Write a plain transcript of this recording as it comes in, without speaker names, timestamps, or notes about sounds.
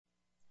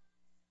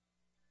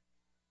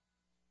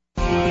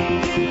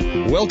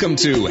Welcome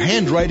to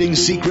Handwriting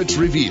Secrets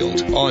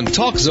Revealed on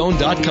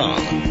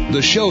TalkZone.com,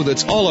 the show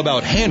that's all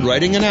about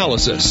handwriting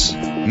analysis.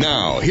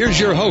 Now, here's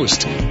your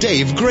host,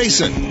 Dave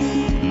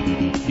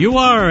Grayson. You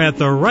are at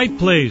the right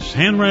place.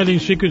 Handwriting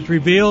Secrets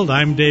Revealed.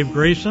 I'm Dave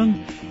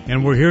Grayson,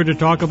 and we're here to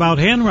talk about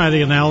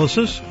handwriting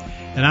analysis.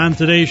 And on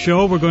today's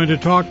show, we're going to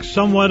talk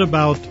somewhat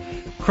about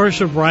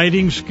cursive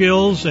writing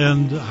skills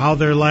and how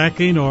they're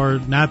lacking or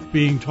not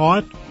being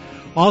taught.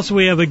 Also,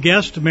 we have a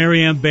guest,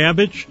 Mary Ann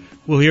Babich.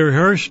 We'll hear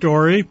her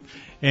story,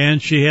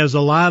 and she has a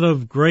lot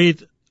of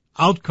great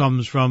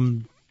outcomes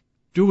from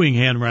doing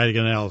handwriting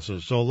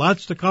analysis. So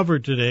lots to cover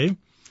today.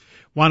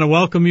 Want to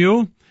welcome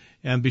you,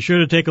 and be sure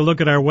to take a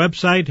look at our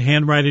website,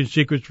 Handwriting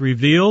Secrets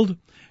Revealed,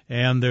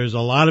 and there's a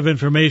lot of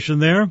information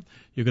there.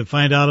 You can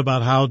find out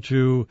about how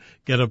to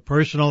get a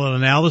personal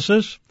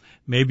analysis.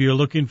 Maybe you're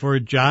looking for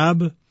a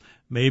job.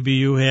 Maybe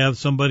you have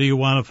somebody you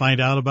want to find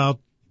out about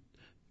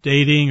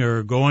dating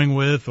or going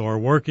with or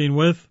working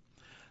with.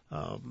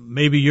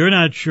 Maybe you're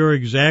not sure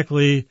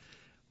exactly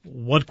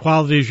what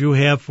qualities you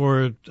have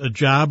for a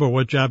job or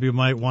what job you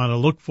might want to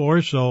look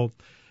for, so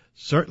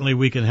certainly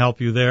we can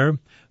help you there.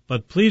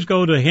 But please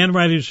go to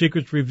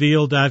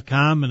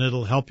handwritingsecretsrevealed.com and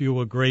it'll help you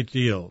a great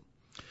deal.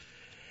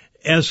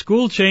 As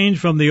school changed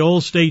from the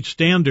old state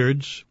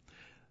standards,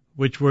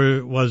 which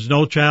was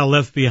No Child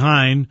Left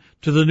Behind,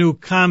 to the new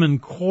Common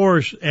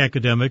Core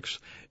academics,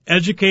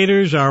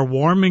 educators are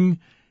warning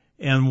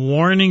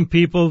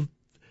people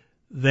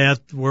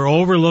that we're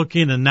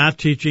overlooking and not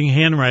teaching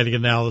handwriting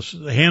analysis,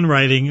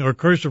 handwriting or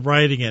cursive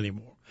writing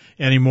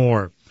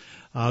anymore.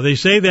 They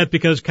say that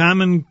because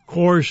Common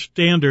Core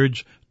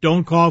standards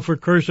don't call for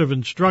cursive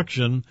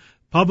instruction,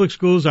 public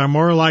schools are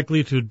more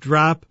likely to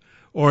drop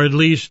or at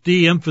least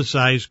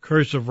de-emphasize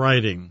cursive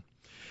writing.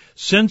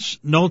 Since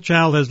No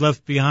Child Has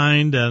Left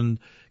Behind and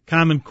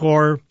Common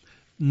Core,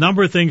 a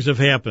number of things have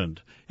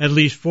happened. At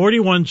least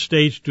 41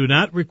 states do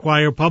not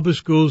require public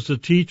schools to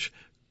teach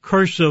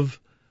cursive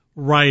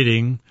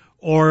writing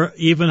or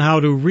even how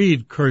to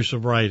read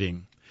cursive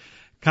writing.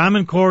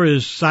 Common Core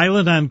is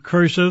silent on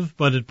cursive,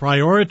 but it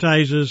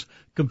prioritizes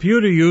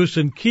computer use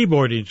and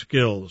keyboarding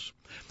skills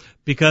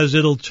because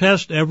it'll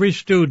test every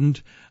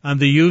student on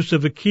the use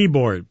of a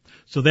keyboard.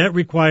 So that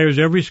requires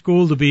every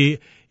school to be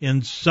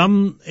in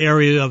some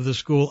area of the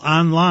school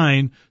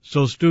online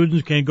so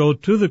students can go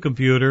to the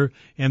computer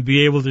and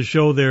be able to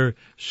show their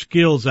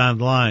skills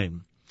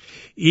online.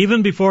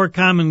 Even before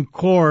Common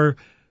Core,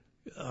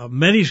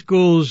 many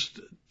schools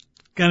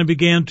kind of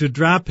began to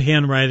drop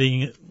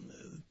handwriting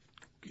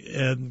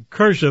and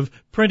cursive,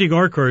 printing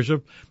or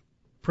cursive,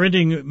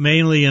 printing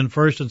mainly in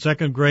first and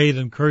second grade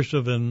and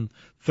cursive in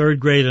third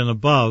grade and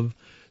above.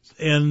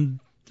 And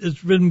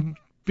it's been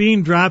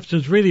being dropped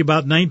since really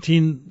about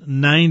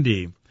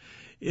 1990.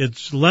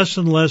 It's less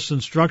and less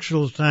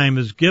instructional time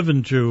is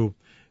given to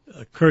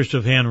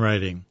cursive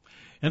handwriting.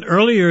 And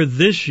earlier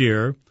this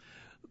year,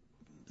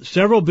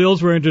 several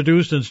bills were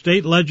introduced in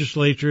state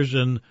legislatures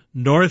in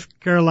North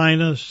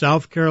Carolina,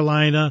 South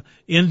Carolina,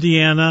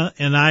 Indiana,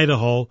 and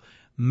Idaho,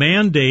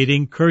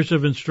 mandating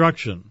cursive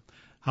instruction.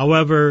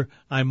 However,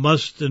 I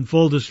must in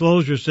full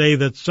disclosure say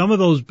that some of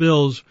those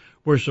bills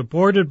were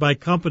supported by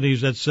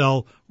companies that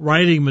sell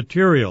writing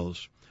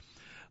materials.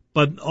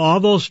 But all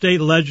those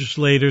state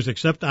legislators,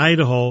 except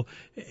Idaho,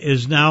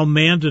 is now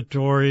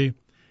mandatory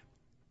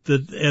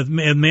and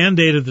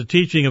mandated the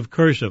teaching of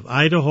cursive.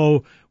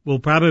 Idaho will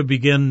probably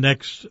begin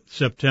next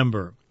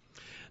September.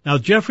 Now,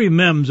 Jeffrey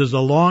Mims is a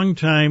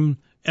longtime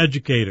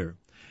educator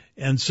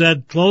and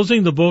said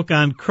closing the book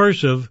on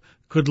cursive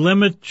could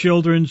limit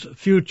children's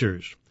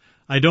futures.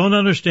 I don't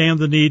understand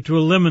the need to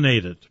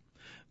eliminate it.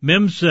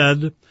 Mims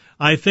said,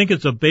 I think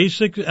it's a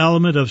basic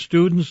element of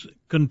students'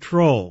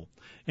 control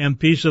and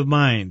peace of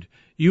mind.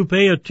 You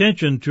pay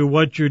attention to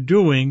what you're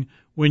doing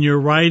when you're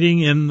writing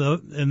in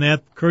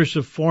that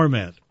cursive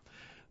format.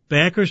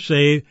 Backers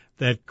say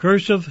that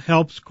cursive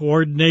helps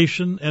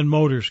coordination and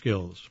motor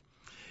skills.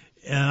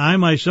 And I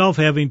myself,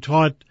 having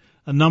taught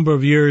a number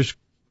of years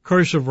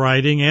cursive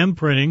writing and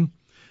printing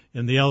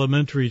in the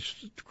elementary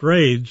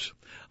grades,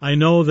 I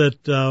know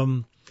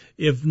that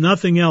if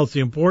nothing else, the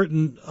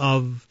importance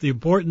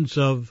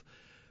of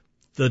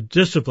the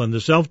discipline, the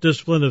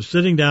self-discipline of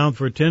sitting down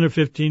for 10 or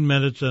 15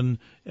 minutes and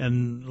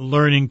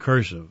learning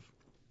cursive.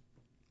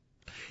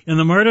 In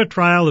the murder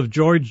trial of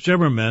George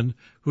Zimmerman,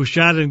 who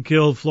shot and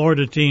killed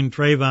Florida teen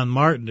Trayvon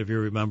Martin, if you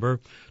remember,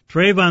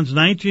 Trayvon's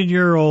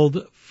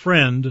 19-year-old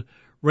friend,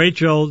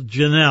 Rachel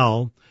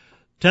Janelle,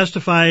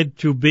 testified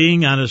to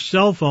being on a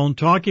cell phone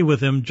talking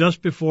with him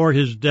just before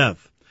his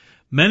death.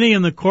 Many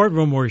in the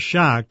courtroom were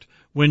shocked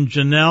when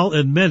Janelle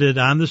admitted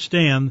on the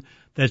stand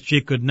that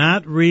she could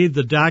not read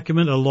the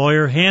document a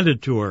lawyer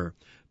handed to her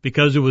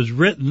because it was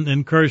written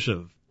in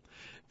cursive.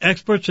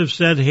 Experts have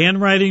said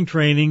handwriting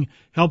training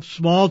helps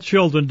small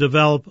children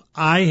develop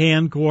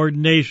eye-hand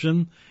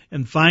coordination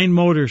and fine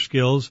motor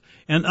skills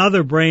and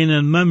other brain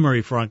and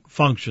memory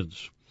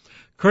functions.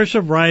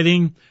 Cursive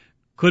writing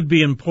could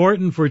be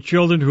important for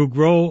children who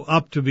grow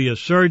up to be a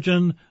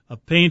surgeon, a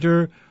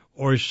painter,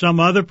 or some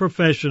other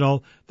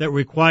professional that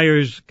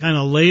requires kind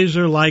of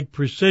laser-like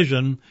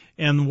precision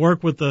and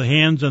work with the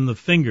hands and the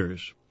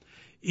fingers.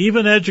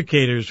 Even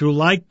educators who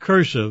like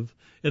cursive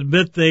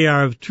admit they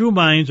are of two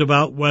minds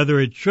about whether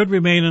it should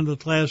remain in the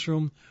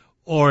classroom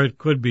or it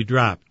could be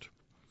dropped.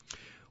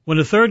 When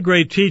a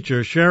third-grade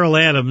teacher,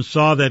 Cheryl Adams,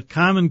 saw that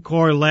Common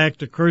Core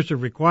lacked a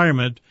cursive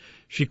requirement,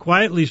 she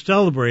quietly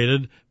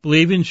celebrated,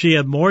 believing she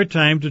had more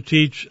time to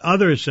teach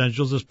other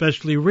essentials,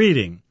 especially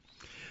reading.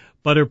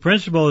 But her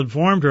principal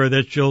informed her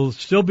that she'll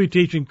still be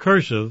teaching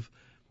cursive,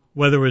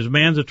 whether it was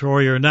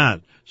mandatory or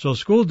not, so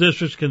school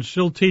districts can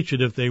still teach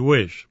it if they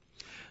wish.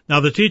 Now,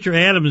 the teacher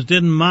Adams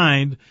didn't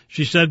mind,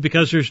 she said,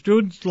 because her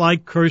students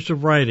like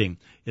cursive writing.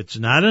 It's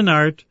not an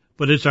art,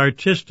 but it's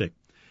artistic.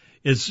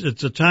 It's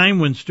a time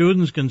when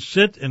students can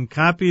sit and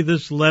copy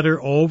this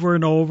letter over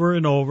and over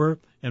and over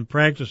and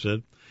practice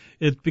it.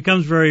 It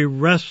becomes very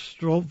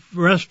restful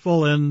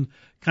and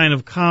kind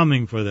of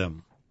calming for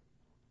them.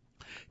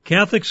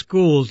 Catholic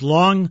schools,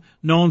 long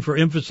known for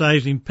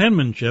emphasizing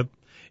penmanship,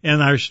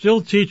 and are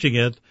still teaching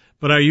it,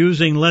 but are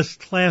using less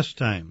class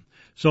time.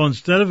 So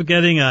instead of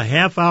getting a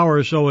half hour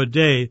or so a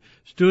day,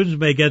 students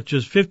may get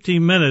just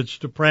 15 minutes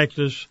to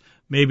practice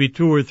maybe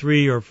 2 or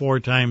 3 or 4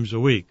 times a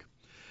week.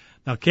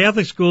 Now,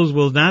 Catholic schools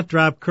will not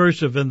drop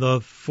cursive in the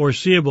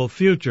foreseeable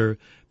future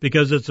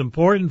because it's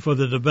important for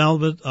the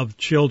development of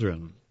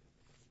children.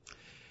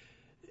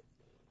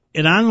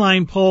 An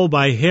online poll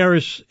by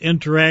Harris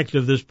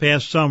Interactive this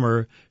past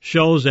summer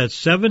shows that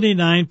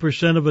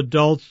 79% of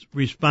adult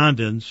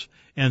respondents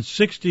and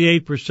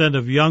 68%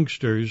 of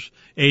youngsters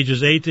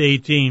ages 8 to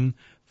 18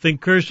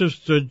 think cursive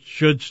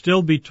should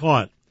still be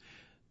taught.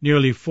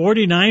 Nearly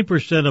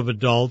 49% of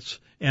adults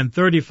and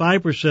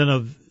 35%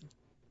 of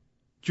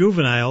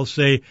juveniles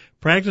say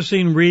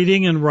practicing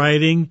reading and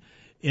writing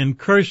in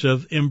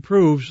cursive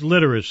improves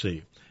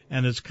literacy.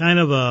 And it's kind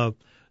of a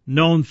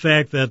known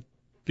fact that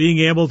being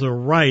able to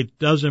write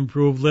does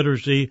improve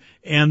literacy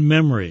and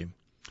memory.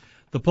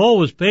 The poll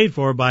was paid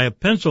for by a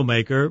pencil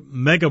maker,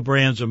 Mega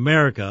Brands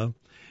America,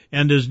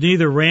 and is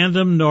neither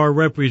random nor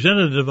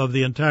representative of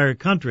the entire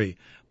country,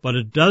 but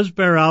it does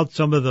bear out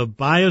some of the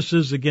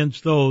biases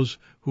against those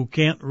who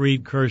can't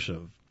read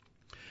cursive.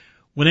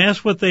 When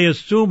asked what they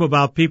assume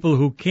about people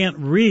who can't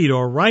read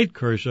or write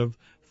cursive,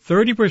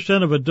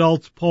 30% of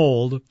adults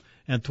polled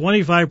and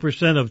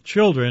 25% of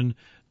children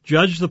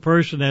judge the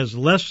person as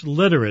less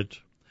literate,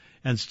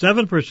 and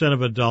 7%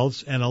 of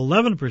adults and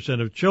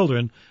 11% of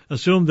children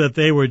assumed that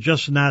they were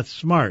just not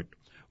smart,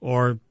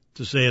 or,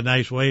 to say a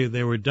nice way,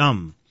 they were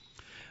dumb.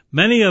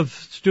 Many of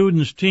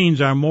students'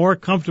 teens are more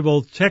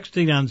comfortable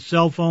texting on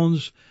cell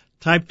phones,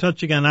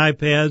 type-touching on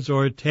iPads,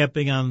 or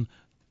tapping on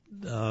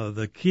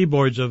the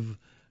keyboards of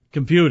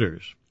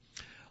computers.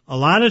 A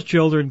lot of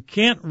children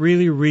can't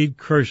really read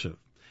cursive,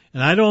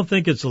 and I don't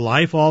think it's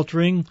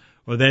life-altering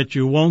or that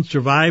you won't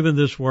survive in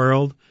this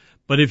world,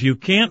 but if you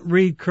can't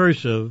read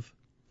cursive,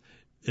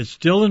 it's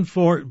still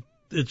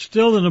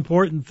an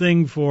important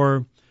thing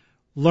for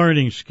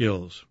learning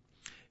skills.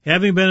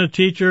 Having been a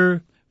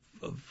teacher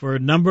for a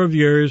number of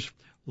years,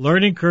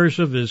 learning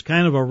cursive is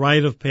kind of a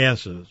rite of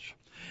passage.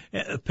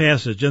 And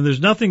there's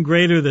nothing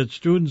greater that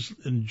students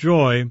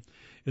enjoy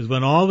is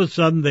when all of a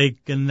sudden they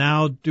can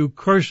now do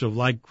cursive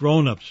like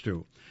grown-ups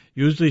do.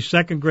 Usually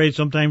second grade,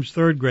 sometimes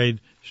third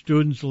grade,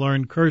 students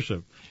learn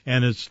cursive.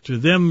 And it's to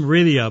them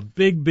really a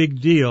big,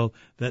 big deal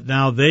that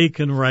now they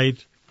can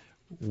write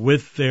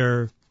with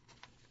their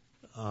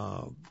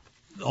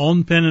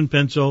own pen and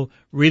pencil,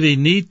 really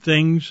neat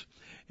things,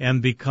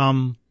 and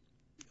become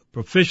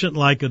proficient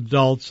like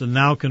adults and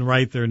now can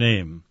write their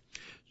name.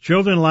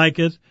 Children like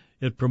it.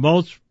 It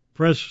promotes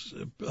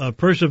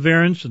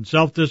perseverance and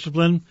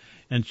self-discipline,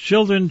 and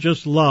children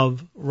just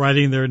love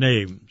writing their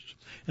names.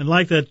 And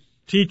like that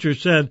teacher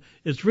said,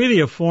 it's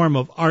really a form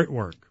of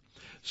artwork.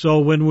 So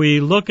when we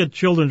look at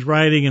children's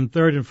writing in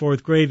third and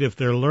fourth grade, if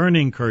they're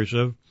learning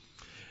cursive,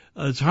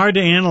 it's hard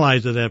to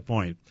analyze at that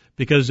point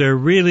because they're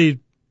really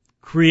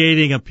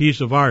creating a piece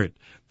of art.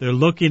 They're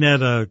looking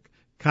at a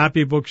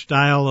copybook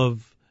style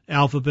of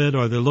alphabet,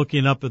 or they're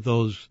looking up at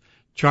those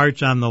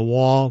charts on the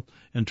wall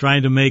and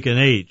trying to make an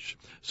H.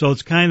 So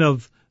it's kind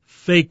of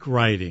fake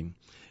writing.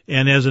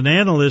 And as an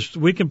analyst,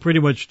 we can pretty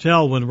much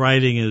tell when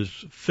writing is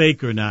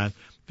fake or not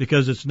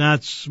because it's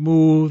not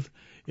smooth.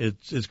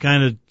 It's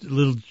kind of a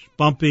little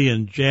bumpy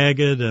and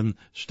jagged and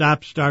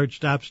stop, start,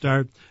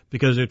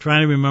 because they're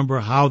trying to remember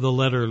how the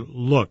letter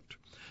looked.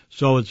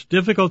 So it's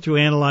difficult to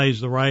analyze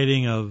the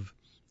writing of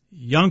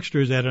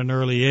youngsters at an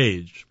early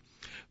age.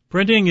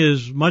 Printing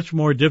is much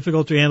more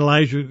difficult to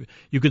analyze.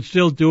 You can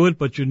still do it,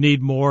 but you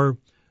need more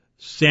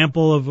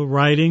sample of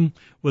writing.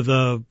 With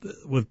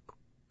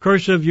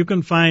cursive, you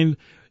can find,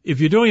 if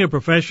you're doing a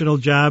professional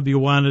job, you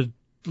want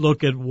to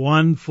look at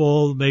 1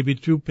 full, maybe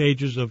 2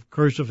 pages of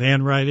cursive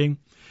handwriting.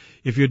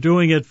 If you're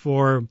doing it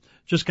for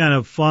just kind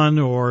of fun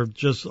or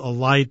just a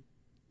light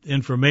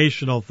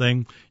informational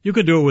thing, you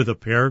could do it with a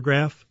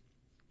paragraph.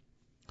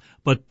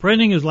 But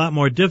printing is a lot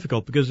more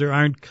difficult because there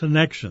aren't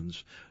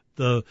connections.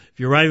 If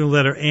you're writing the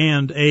letter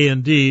and, A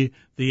and D,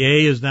 the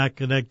A is not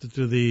connected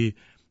to the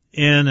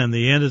N and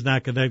the N is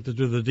not connected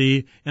to the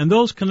D. And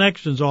those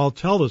connections all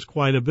tell us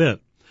quite a bit.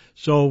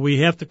 So we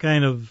have to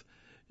kind of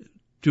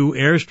do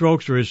air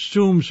strokes or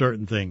assume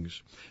certain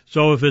things.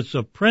 So if it's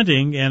a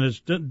printing and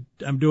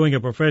I'm doing a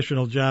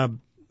professional job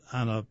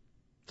on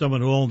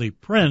someone who only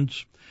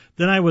prints,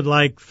 then I would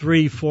like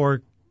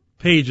 3-4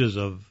 pages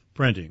of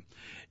printing.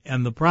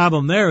 And the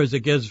problem there is it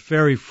gets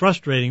very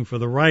frustrating for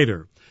the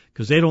writer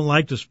because they don't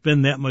like to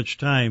spend that much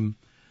time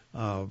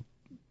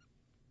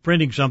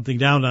printing something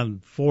down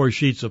on 4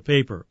 sheets of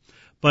paper.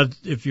 But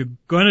if you're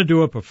going to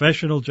do a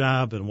professional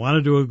job and want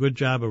to do a good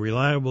job, a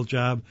reliable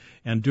job,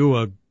 and do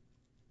a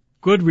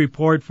good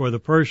report for the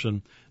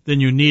person,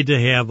 then you need to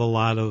have a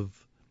lot of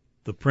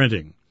the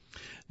printing.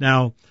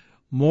 Now,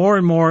 more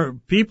and more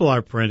people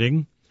are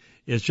printing.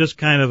 It's just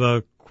kind of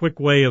a quick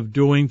way of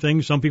doing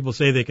things. Some people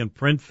say they can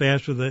print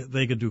faster,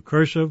 they can do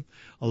cursive.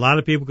 A lot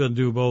of people can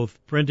do both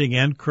printing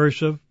and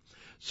cursive.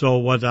 So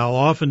what I'll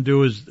often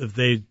do is if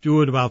they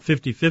do it about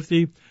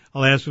 50-50,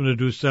 I'll ask them to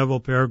do several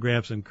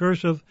paragraphs in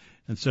cursive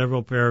and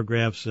several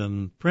paragraphs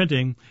in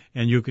printing,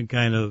 and you can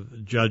kind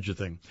of judge a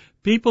thing.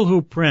 People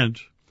who print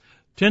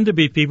tend to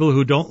be people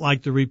who don't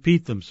like to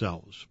repeat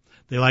themselves.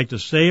 They like to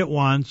say it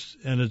once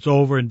and it's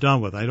over and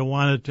done with. I don't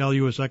want to tell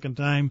you a second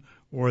time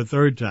or a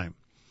third time.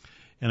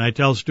 And I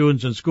tell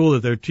students in school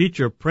that their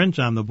teacher prints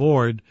on the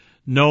board,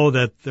 know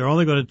that they're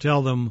only going to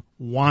tell them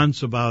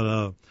once about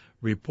a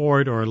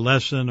report or a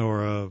lesson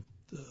or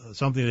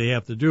something they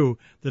have to do.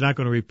 They're not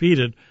going to repeat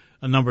it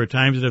a number of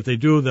times, and if they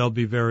do, they'll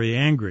be very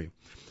angry.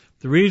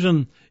 The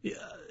reason,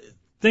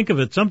 think of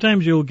it,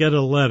 sometimes you'll get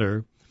a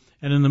letter,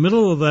 and in the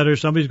middle of the letter,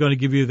 somebody's going to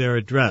give you their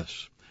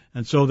address.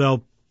 And so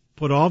they'll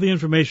put all the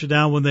information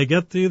down. When they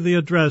get to the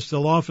address,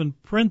 they'll often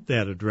print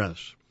that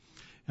address.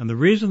 And the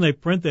reason they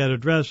print that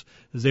address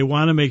is they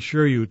want to make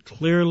sure you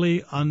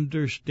clearly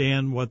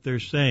understand what they're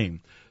saying.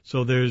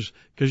 So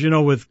because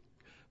with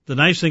the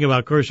nice thing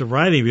about cursive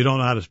writing, if you don't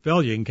know how to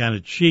spell, you can kind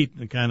of cheat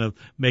and kind of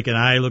make an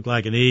I look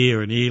like an E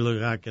or an E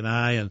look like an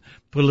I and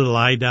put a little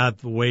I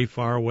dot way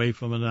far away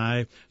from an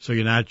I so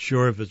you're not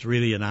sure if it's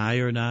really an I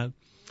or not.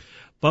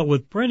 But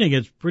with printing,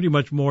 it's pretty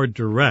much more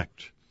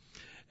direct.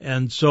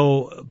 And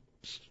so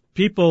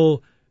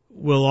people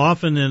will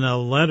often in a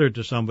letter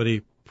to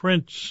somebody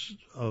print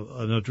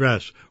an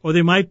address, or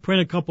they might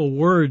print a couple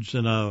words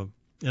in a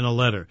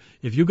letter.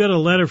 If you get a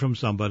letter from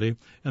somebody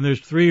and there's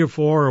 3 or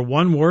 4 or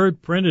 1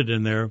 word printed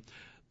in there,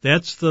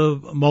 that's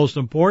the most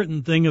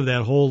important thing of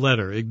that whole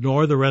letter.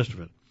 Ignore the rest of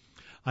it.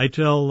 I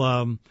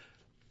tell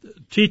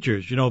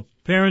teachers,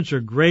 parents are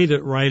great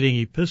at writing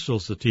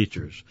epistles to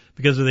teachers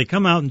because if they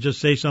come out and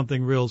just say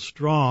something real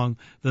strong,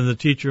 then the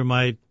teacher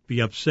might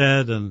be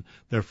upset and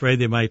they're afraid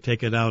they might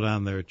take it out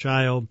on their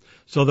child.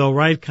 So they'll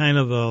write kind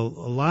of a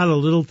lot of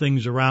little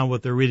things around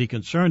what they're really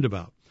concerned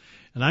about.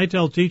 And I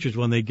tell teachers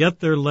when they get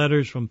their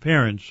letters from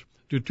parents,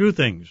 do 2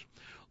 things.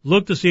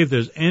 Look to see if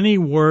there's any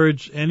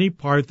words, any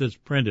part that's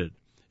printed.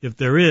 If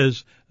there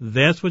is,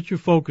 that's what you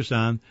focus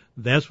on.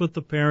 That's what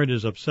the parent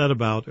is upset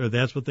about, or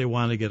that's what they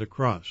want to get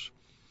across.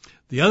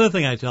 The other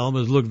thing I tell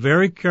them is look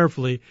very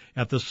carefully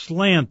at the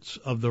slants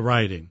of the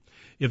writing.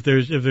 If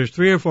there's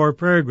 3 or 4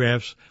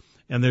 paragraphs,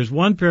 and there's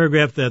one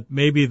paragraph that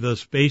maybe the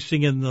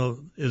spacing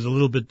is a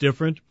little bit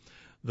different,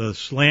 the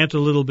slant a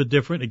little bit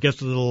different, it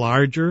gets a little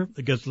larger,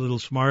 it gets a little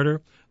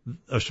smaller,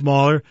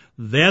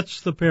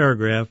 that's the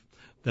paragraph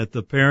that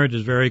the parent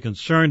is very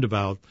concerned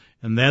about,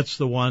 and that's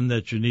the one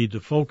that you need to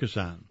focus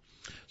on.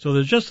 So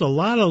there's just a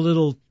lot of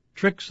little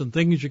tricks and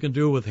things you can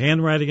do with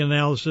handwriting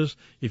analysis,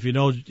 if you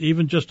know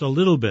even just a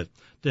little bit,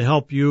 to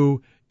help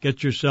you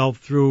get yourself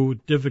through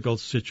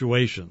difficult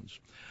situations.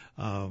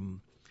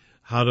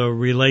 How to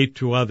relate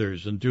to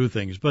others and do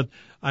things. But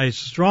I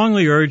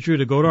strongly urge you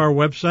to go to our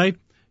website,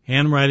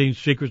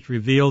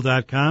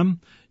 handwritingsecretsrevealed.com.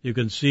 You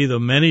can see the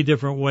many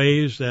different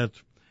ways that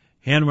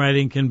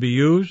handwriting can be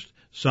used,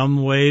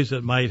 some ways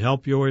that might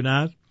help you or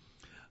not.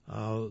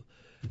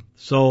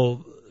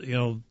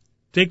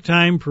 Take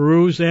time,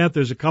 peruse that.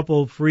 There's a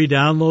couple free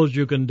downloads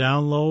you can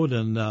download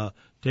and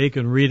take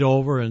and read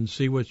over and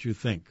see what you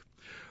think.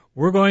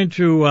 We're going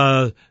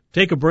to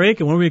take a break,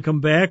 and when we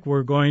come back,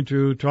 we're going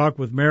to talk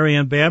with Mary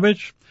Ann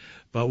Babich,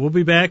 but we'll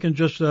be back in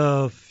just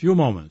a few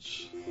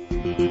moments.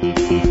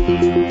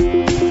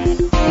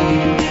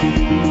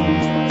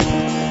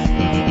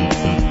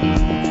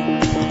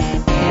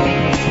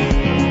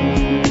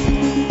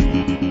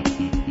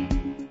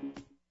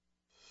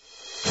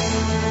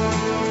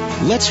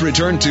 Let's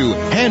return to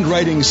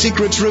Handwriting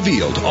Secrets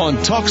Revealed on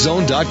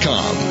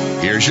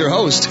TalkZone.com. Here's your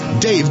host,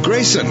 Dave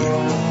Grayson.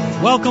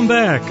 Welcome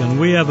back, and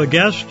we have a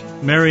guest,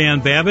 Mary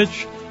Ann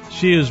Babich.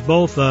 She is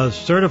both a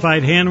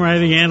certified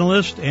handwriting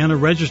analyst and a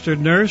registered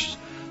nurse,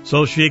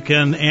 so she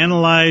can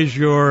analyze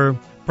your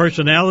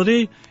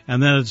personality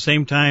and then at the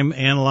same time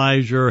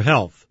analyze your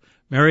health.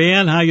 Mary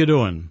Ann, how you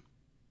doing?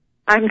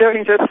 I'm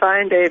doing just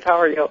fine, Dave. How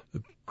are you?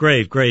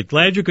 Great.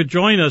 Glad you could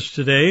join us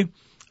today.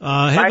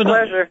 My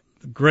pleasure.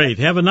 Great.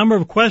 Have a number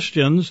of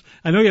questions.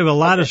 I know you have a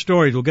lot of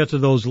stories. We'll get to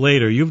those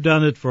later. You've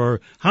done it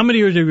for, how many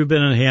years have you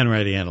been a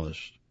handwriting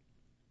analyst?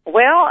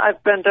 Well,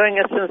 I've been doing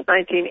it since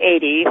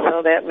 1980,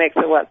 so that makes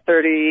it,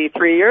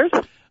 33 years?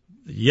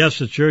 Yes,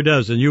 it sure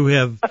does. And you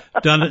have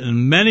done it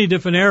in many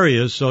different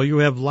areas, so you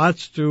have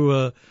lots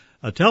to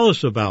tell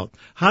us about.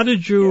 How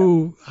did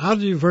you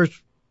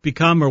first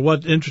become, or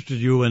what interested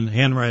you in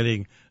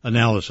handwriting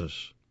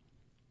analysis?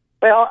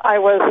 Well, I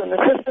was an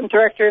assistant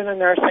director in a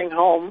nursing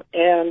home,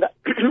 and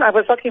I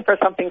was looking for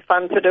something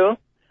fun to do.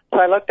 So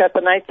I looked at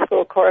the night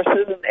school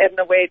courses, and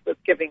Edna Wade was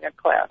giving a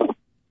class.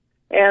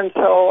 And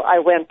so I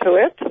went to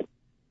it,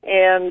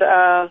 and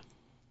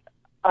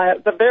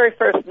the very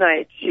first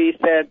night she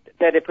said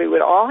that if we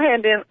would all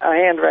hand in a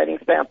handwriting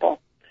sample,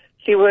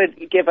 she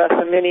would give us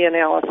a mini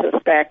analysis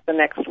back the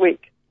next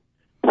week.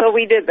 So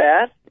we did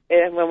that,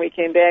 and when we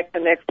came back the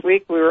next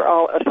week, we were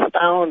all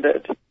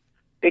astounded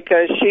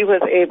because she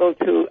was able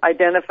to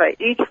identify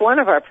each one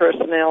of our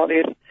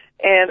personalities,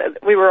 and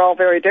we were all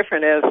very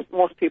different, as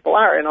most people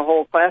are in a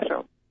whole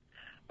classroom.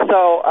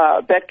 So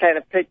that kind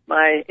of piqued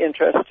my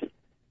interest,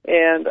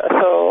 and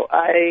so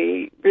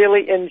I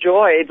really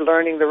enjoyed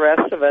learning the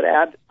rest of it,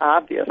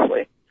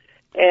 obviously.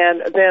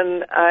 And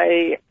then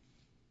I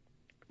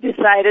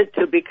decided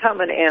to become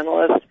an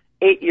analyst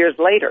 8 years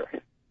later.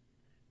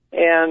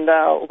 And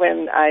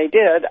when I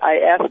did,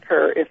 I asked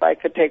her if I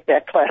could take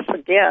that class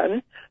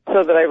again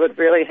so that I would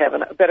really have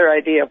a better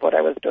idea of what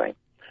I was doing.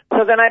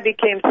 So then I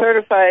became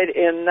certified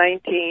in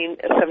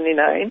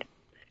 1979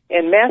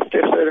 and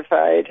master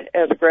certified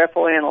as a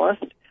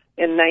graphoanalyst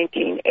in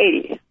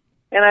 1980.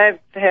 And I've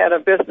had a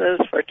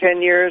business for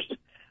 10 years.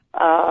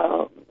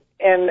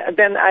 And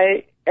then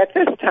at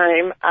this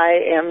time, I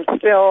am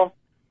still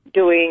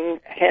doing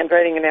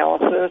handwriting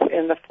analysis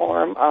in the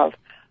form of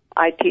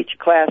I teach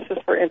classes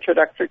for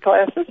introductory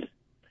classes.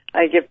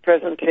 I give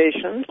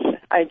presentations.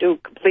 I do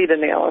complete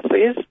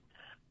analyses.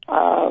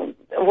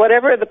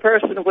 Whatever the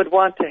person would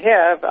want to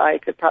have, I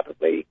could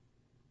probably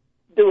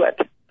do it.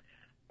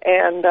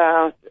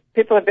 And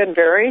people have been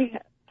very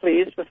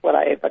pleased with what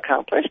I have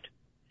accomplished.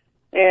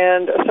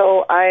 And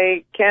so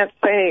I can't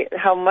say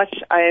how much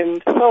I'm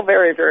so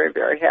very, very,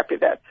 very happy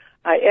that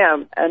I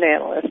am an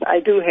analyst. I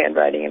do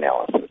handwriting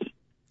analysis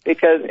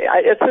because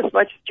it's as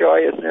much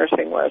joy as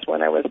nursing was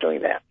when I was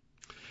doing that.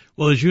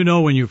 Well, as you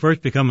know, when you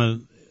first become a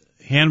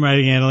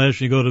handwriting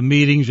analyst, you go to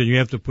meetings and you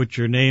have to put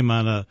your name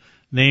on a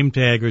name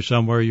tag or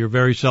somewhere. You're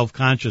very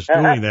self-conscious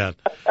doing that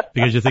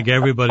because you think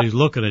everybody's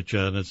looking at you,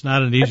 and it's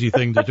not an easy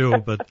thing to do.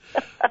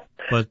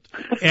 But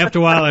after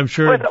a while, I'm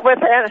sure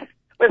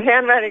with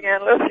handwriting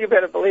analysts, you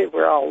better believe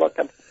we're all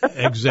looking.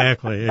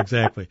 Exactly.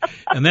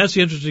 And that's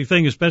the interesting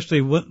thing,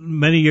 especially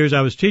many years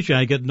I was teaching,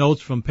 I get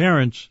notes from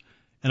parents,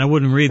 and I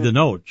wouldn't read the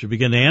notes. You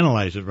begin to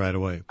analyze it right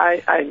away.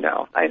 I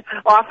know.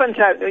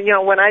 Oftentimes,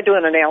 when I do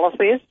an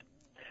analysis,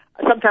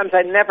 sometimes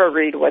I never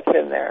read what's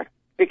in there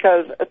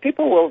because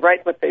people will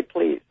write what they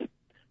please.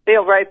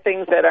 They'll write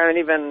things that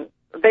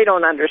they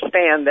don't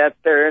understand that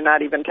they're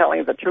not even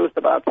telling the truth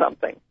about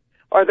something.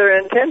 Or they're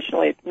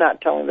intentionally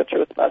not telling the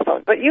truth about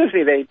something, but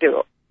usually they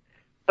do.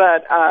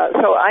 But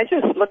so I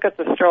just look at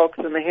the strokes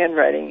and the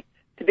handwriting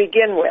to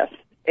begin with,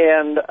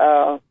 and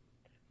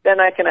then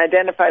I can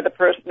identify the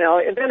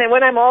personality. And then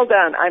when I'm all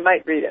done, I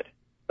might read it,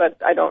 but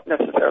I don't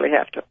necessarily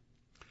have to.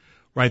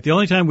 Right. The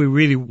only time we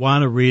really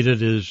want to read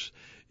it is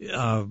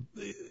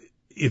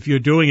if you're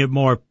doing it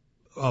more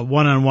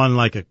one-on-one,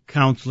 like a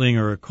counseling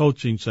or a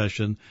coaching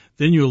session,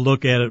 then you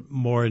look at it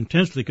more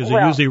intensely because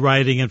they're usually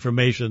writing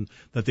information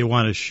that they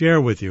want to share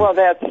with you. Well,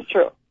 that's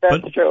true.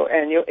 That's true.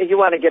 And you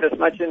want to get as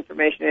much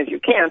information as you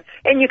can.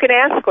 And you can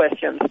ask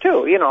questions,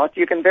 too.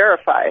 You can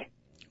verify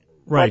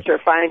what you're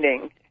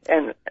finding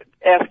and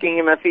asking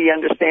him if he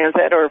understands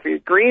that or if he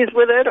agrees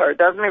with it or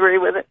doesn't agree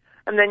with it.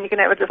 And then you can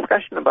have a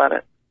discussion about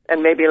it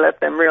and maybe let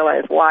them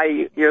realize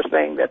why you're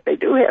saying that they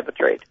do have a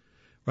trait.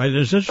 Right. And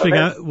it's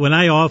interesting, when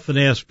I often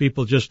ask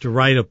people just to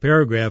write a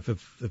paragraph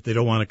if they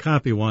don't want to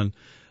copy one,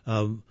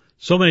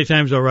 so many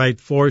times I'll write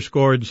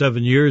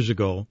 7 years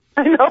ago.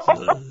 I know.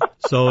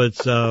 So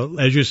it's,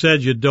 as you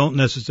said, you don't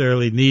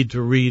necessarily need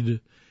to read,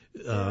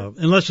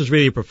 unless it's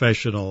really a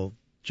professional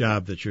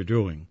job that you're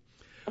doing.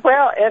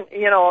 Well, and,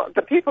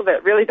 the people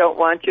that really don't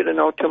want you to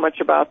know too much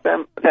about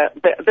them,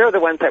 they're the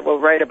ones that will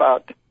write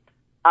about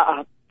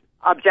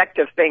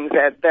objective things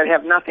that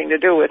have nothing to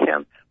do with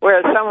him.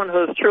 Whereas someone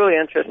who's truly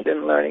interested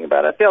in learning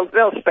about it,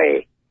 they'll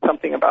say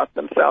something about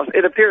themselves.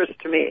 It appears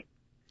to me,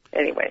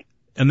 anyway.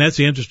 And that's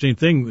the interesting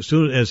thing. As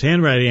soon as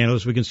handwriting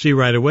analysts, we can see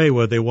right away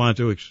whether they want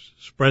to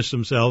express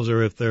themselves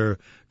or if they're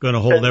going to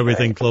hold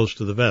everything close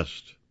to the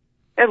vest.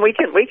 And we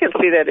can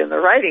see that in the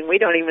writing. We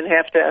don't even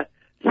have to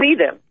see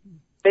them.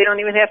 They don't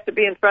even have to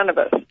be in front of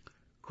us.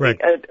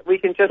 Correct. We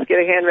can just get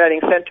a handwriting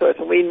sent to us,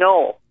 and we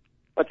know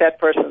what that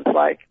person's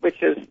like,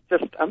 which is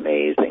just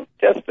amazing,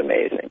 just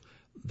amazing.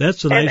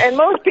 That's a nice... And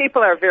most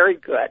people are very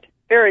good,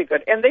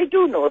 and they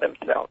do know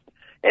themselves.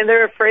 And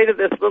they're afraid of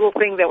this little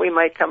thing that we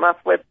might come up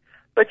with.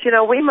 But,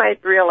 we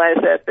might realize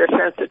that they're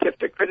sensitive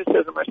to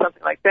criticism or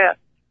something like that.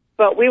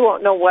 But we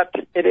won't know what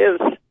it is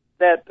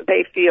that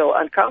they feel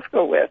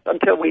uncomfortable with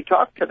until we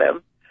talk to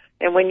them.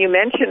 And when you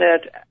mention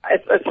it,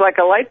 it's like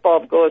a light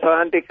bulb goes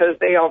on because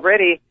they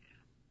already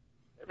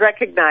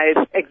recognize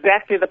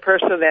exactly the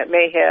person that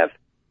may have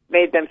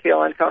made them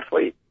feel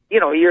uncomfortable,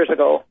 years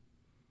ago.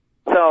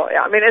 So,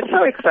 I mean, it's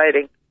so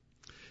exciting.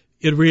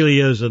 It really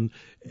is.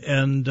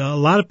 And a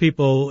lot of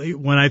people,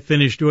 when I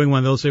finish doing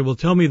one, they'll say, well,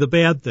 tell me the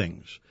bad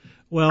things.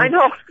 Well, I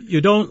know.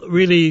 You don't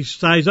really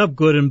size up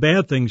good and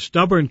bad things.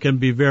 Stubborn can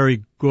be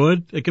very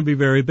good. It can be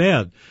very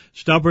bad.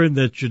 Stubborn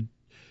that you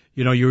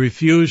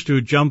refuse to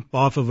jump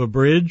off of a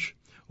bridge,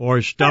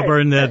 or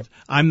stubborn that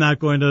I'm not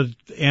going to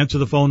answer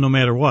the phone no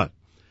matter what.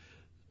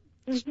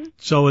 Mm-hmm.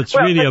 So it's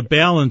really a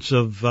balance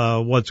of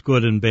what's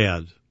good and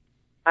bad.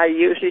 I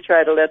usually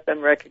try to let them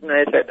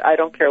recognize that I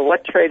don't care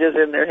what trait is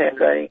in their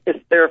handwriting,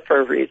 it's there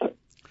for a reason.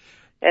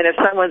 And if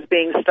someone's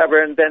being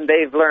stubborn, then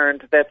they've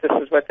learned that this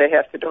is what they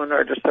have to do in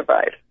order to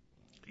survive.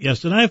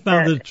 Yes, and I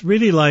found that it's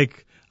really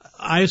like,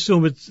 I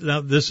assume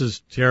this is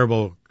a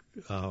terrible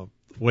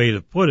way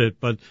to put it,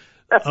 but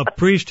a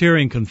priest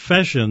hearing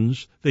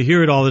confessions, they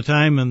hear it all the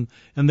time, and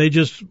they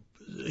just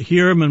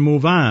hear them and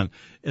move on.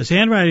 As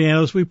handwriting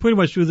analysts, we pretty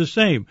much do the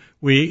same.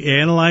 We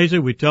analyze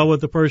it, we tell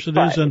what the person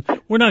is, and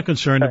we're not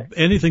concerned with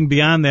anything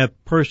beyond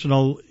that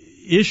personal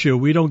issue.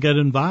 We don't get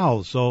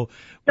involved. So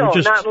not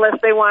unless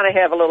they want to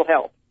have a little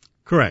help.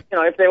 Correct.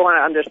 If they want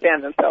to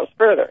understand themselves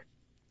further.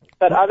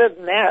 But other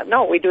than that,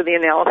 no, we do the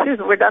analysis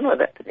and we're done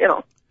with it.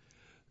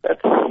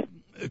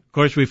 Of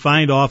course, we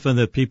find often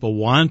that people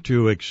want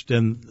to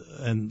extend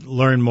and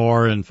learn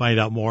more and find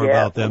out more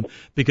about them,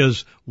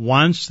 because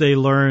once they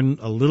learn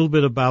a little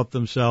bit about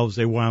themselves,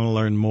 they want to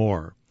learn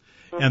more.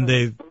 Mm-hmm.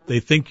 And they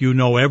think you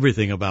know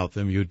everything about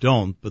them. You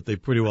don't, but they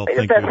pretty well think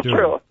you do. That's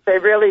true. They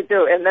really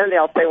do. And then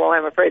they'll say, well,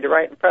 I'm afraid to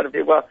write in front of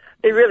you. Well,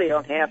 they really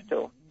don't have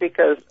to,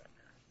 because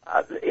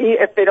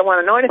if they don't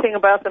want to know anything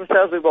about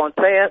themselves, we won't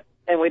say it,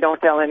 and we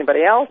don't tell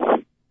anybody else.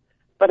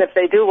 But if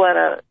they do want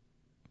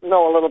to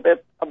know a little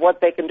bit of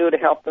what they can do to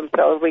help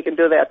themselves, we can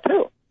do that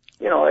too.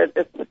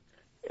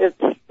 It's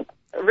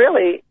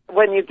really,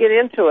 when you get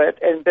into it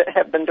and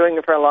have been doing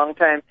it for a long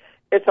time,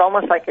 it's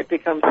almost like it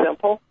becomes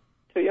simple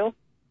to you,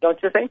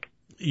 don't you think?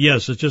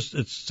 Yes,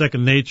 it's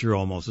second nature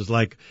almost. It's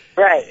like,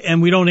 right.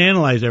 And we don't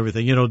analyze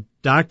everything.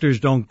 Doctors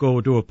don't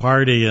go to a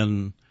party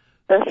and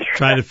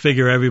try to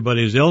figure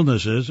everybody's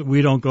illnesses.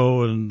 We don't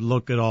go and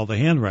look at all the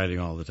handwriting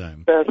all the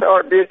time.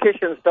 Or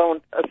beauticians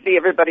don't see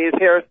everybody's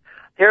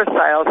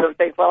hairstyles and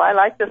think, well, I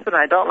like this and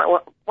I don't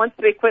like. Once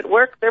they quit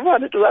work, they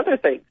want to do other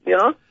things,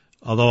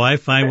 Although I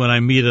find when I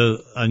meet an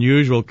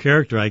unusual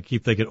character, I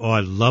keep thinking,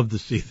 I'd love to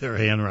see their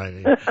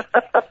handwriting.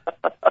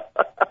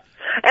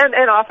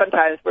 And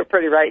oftentimes we're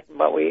pretty right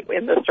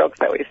in the strokes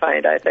that we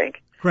find, I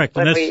think. Correct.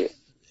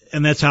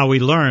 And that's how we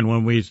learn.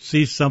 When we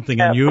see something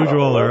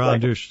unusual or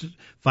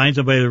find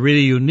somebody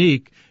really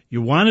unique,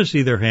 you want to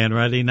see their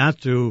handwriting,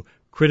 not to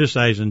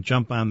criticize and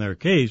jump on their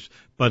case,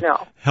 but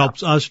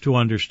helps us to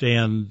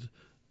understand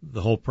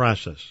the whole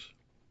process.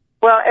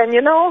 Well, and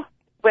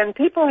when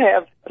people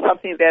have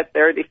something that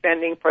they're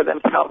defending for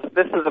themselves,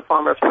 this is a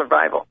form of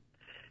survival.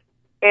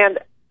 And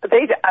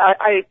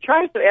I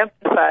try to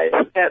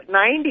emphasize that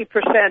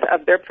 90%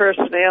 of their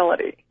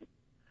personality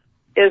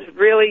is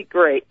really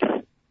great.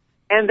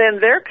 And then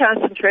they're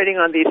concentrating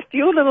on these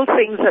few little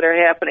things that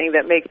are happening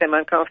that make them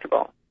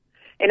uncomfortable.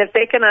 And if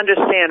they can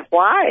understand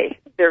why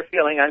they're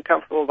feeling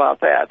uncomfortable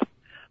about that,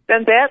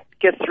 then that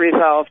gets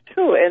resolved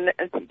too. And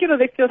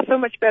they feel so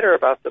much better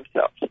about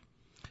themselves.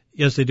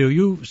 Yes, they do.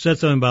 You said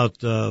something about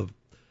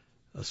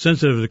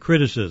sensitive to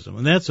criticism,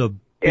 and that's a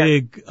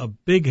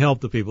big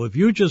help to people. If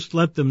you just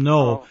let them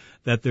know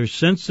that they're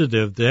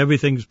sensitive to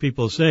everything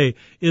people say,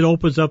 it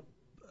opens up.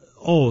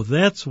 Oh,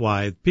 that's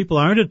why people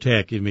aren't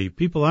attacking me.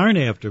 People aren't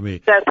after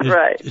me. That's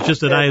right. It's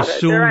just that I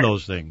assume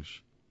those things.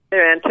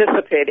 They're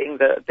anticipating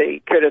the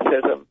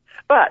criticism.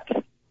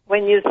 But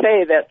when you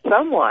say that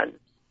someone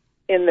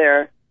in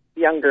their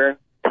younger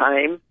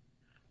time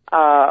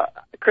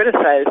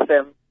criticized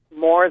them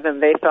more than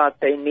they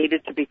thought they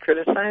needed to be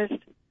criticized,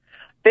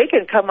 they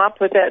can come up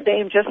with that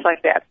name just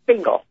like that.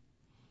 Bingo.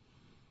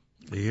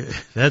 Yeah,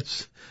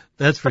 that's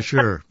for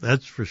sure.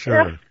 That's for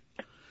sure.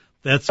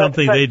 That's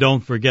something they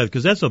don't forget,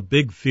 because that's a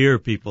big fear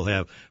people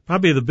have.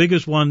 Probably the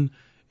biggest one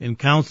in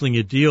counseling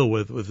you deal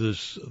with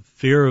this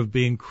fear of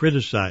being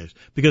criticized,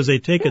 because they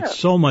take it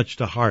so much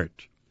to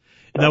heart.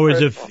 In other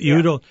words, if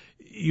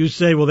you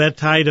say, well, that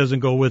tie doesn't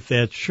go with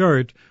that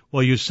shirt.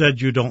 Well, you said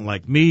you don't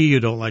like me, you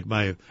don't like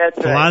my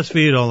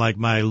philosophy, you don't like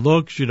my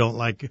looks, you don't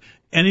like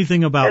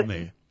anything about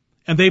me.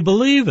 And they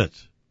believe it.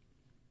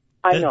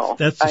 I know.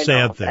 That's the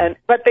sad thing.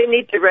 But they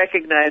need to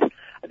recognize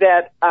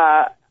that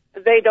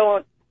they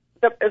don't,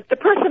 the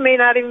person may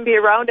not even be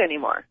around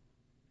anymore,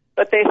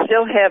 but they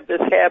still have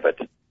this habit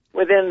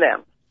within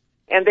them.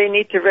 And they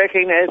need to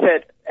recognize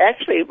that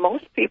actually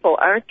most people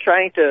aren't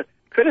trying to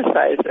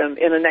criticize them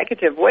in a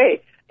negative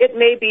way. It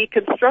may be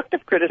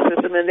constructive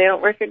criticism, and they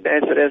don't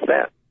recognize it as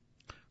that.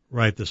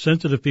 Right. The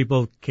sensitive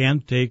people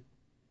cannot take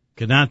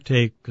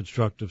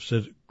constructive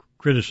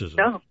criticism.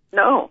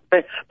 No.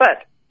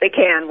 But they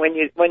can when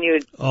you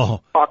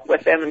talk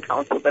with them and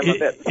counsel them a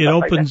bit. It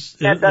opens.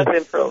 That does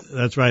improve.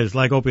 That's right. It's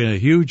like opening a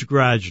huge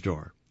garage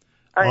door.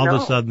 all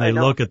of a sudden they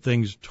look at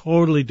things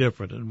totally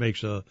different. It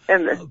makes a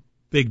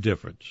big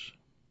difference.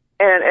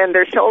 And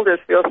their shoulders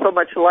feel so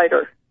much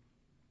lighter.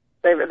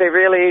 They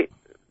really,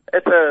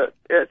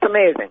 it's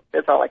amazing.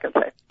 That's all I can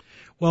say.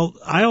 Well,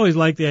 I always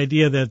like the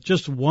idea that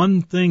just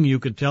one thing you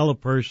could tell a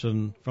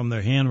person from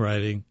their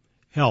handwriting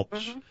helps.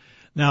 Mm-hmm.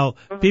 Now,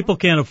 people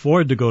can't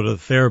afford to go to a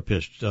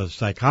therapist, a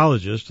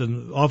psychologist,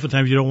 and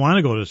oftentimes you don't want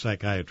to go to a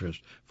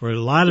psychiatrist for a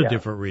lot of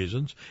different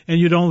reasons, and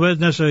you don't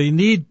necessarily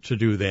need to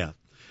do that.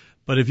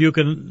 But if you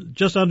can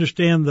just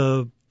understand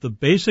the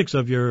basics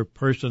of your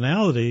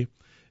personality,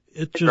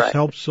 it just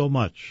helps so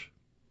much.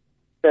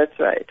 That's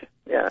right.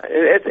 Yeah,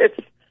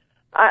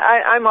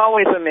 I'm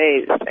always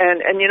amazed,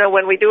 and you know,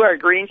 when we do our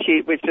green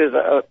sheet, which is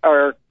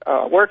our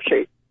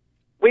worksheet,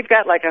 we've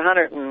got like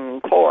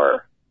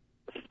 104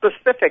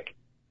 specific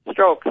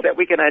strokes that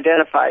we can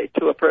identify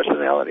to a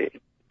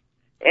personality.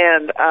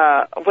 And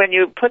when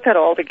you put that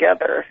all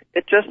together,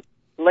 it just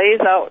lays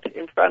out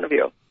in front of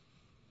you.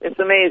 It's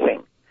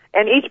amazing.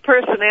 And each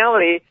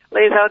personality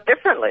lays out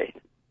differently.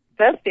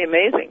 That's the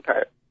amazing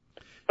part.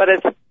 But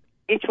it's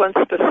each one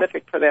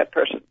specific for that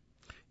person.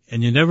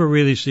 And you never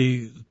really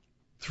see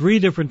 3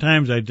 different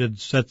times I did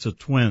sets of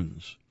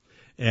twins,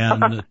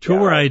 and 2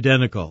 were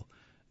identical.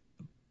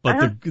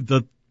 But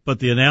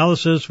the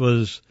analysis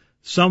was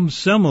some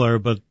similar,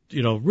 but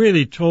you know,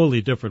 really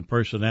totally different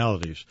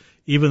personalities.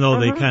 Even though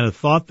they kind of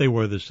thought they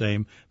were the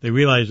same, they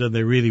realized that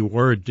they really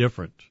were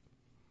different.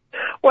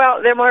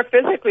 Well, they're more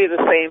physically the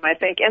same, I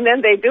think, and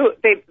then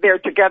they're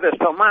together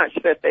so much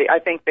that I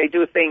think they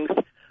do things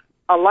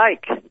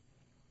alike.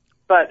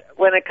 But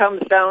when it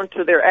comes down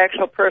to their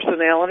actual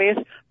personalities,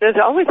 there's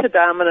always a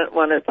dominant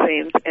one, it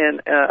seems,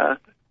 and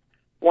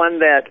one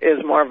that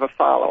is more of a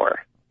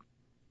follower.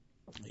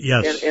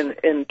 Yes.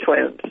 In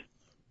twins.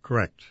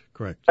 Correct.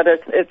 But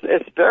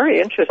it's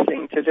very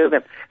interesting to do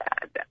them.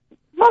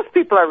 Most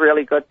people are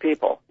really good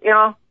people. You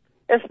know,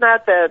 it's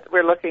not that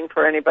we're looking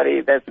for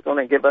anybody that's going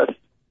to give us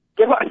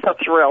a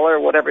thrill or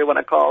whatever you want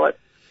to call it.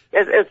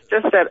 It's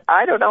just that,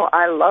 I don't know,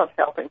 I love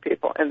helping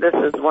people, and this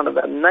is one of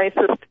the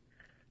nicest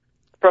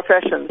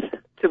professions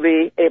to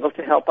be able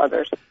to help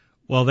others.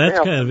 Well, that's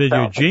kind of in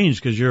your genes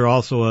because you're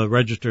also a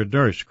registered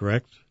nurse,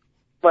 correct?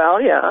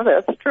 Well, yeah,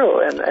 that's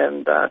true,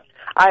 and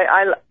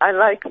I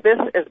like this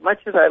as much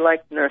as I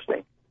like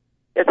nursing.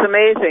 It's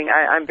amazing.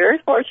 I'm very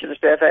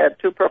fortunate to have had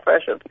 2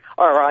 professions,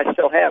 or I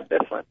still have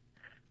this one.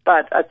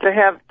 But to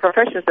have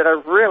professions that I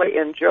really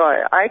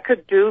enjoy, I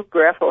could do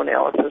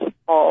graphoanalysis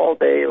all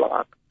day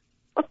long.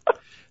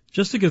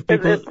 Just to give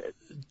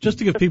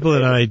people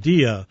an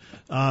idea,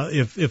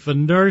 if a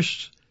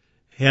nurse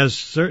has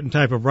certain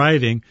type of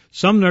writing,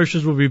 some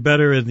nurses will be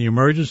better in the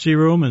emergency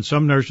room, and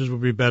some nurses will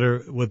be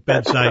better with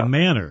bedside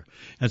manner.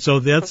 And so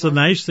that's the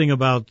nice thing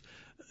about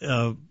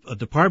a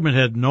department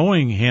head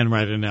knowing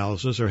handwriting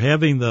analysis or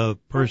having the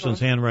person's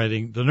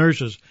handwriting, the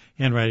nurse's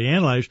handwriting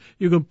analyzed.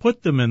 You can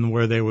put them in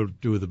where they would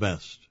do the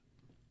best.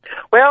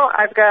 Well,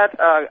 I've got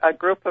a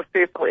group of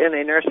people in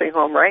a nursing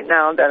home right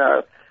now that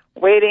are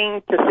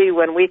waiting to see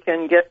when we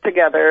can get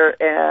together,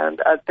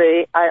 and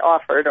I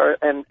offered,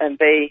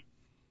 they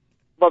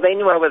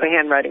knew I was a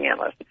handwriting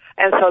analyst,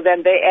 and so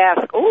then they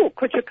asked,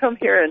 could you come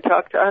here and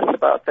talk to us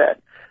about that?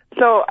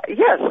 So,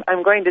 yes,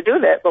 I'm going to do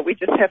that, but we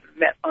just haven't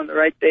met on the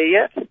right day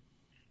yet.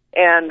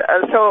 And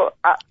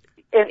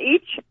in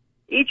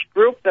each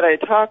group that I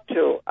talk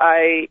to,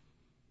 I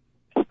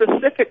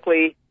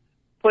specifically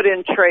put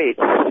in traits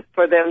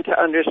for them to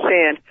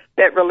understand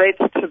that relates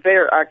to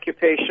their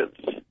occupations.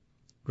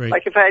 Great.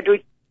 Like if I do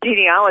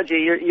genealogy,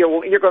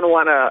 you're going to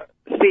want to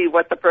see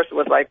what the person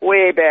was like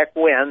way back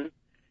when.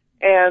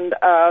 And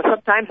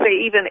sometimes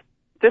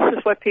this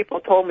is what people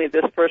told me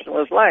this person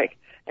was like.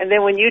 And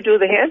then when you do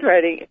the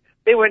handwriting,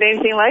 they weren't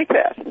anything like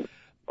that.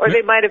 Or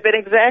they might have been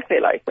exactly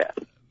like that.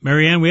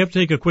 Mary Ann, we have to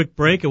take a quick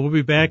break, and we'll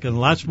be back and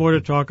lots more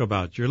to talk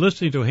about. You're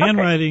listening to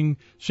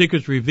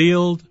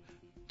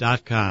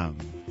HandwritingSecretsRevealed.com.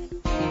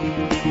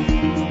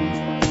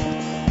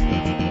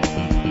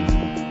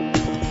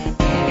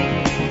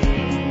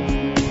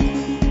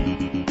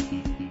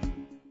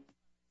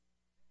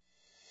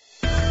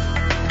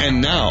 And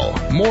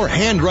now, more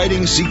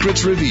Handwriting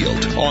Secrets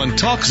Revealed on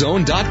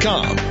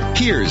TalkZone.com.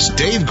 Here's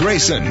Dave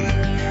Grayson.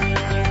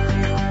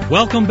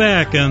 Welcome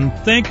back, and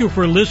thank you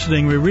for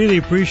listening. We really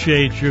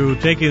appreciate you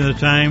taking the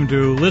time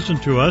to listen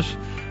to us.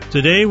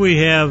 Today we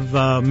have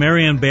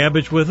Mary Ann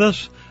Babich with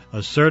us,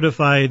 a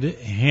certified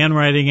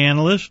handwriting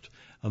analyst,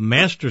 a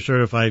master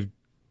certified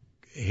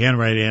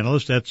handwriting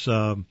analyst. That's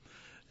an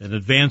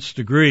advanced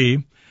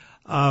degree.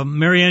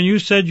 Mary Ann, you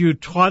said you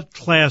taught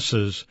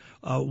classes.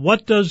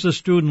 What does the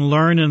student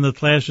learn in the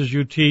classes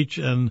you teach,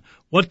 and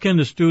what can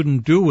the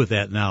student do with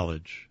that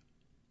knowledge?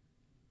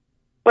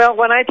 Well,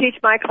 when I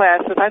teach my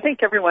classes, I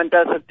think everyone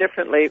does it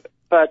differently,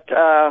 but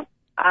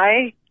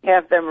I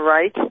have them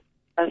write a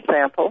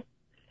sample,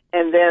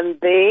 and then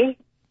they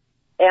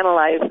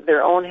analyze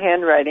their own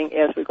handwriting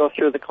as we go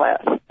through the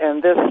class,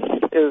 and this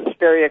is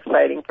very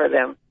exciting for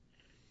them.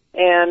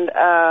 And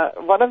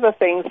one of the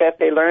things that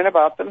they learn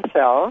about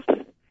themselves,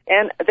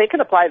 and they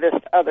can apply this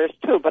to others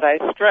too, but I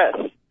stress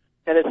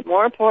and it's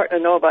more important to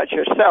know about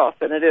yourself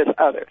than it is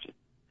others.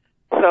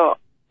 So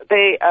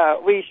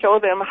we show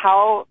them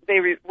how they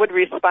would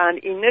respond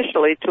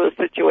initially to a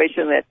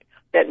situation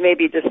that may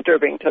be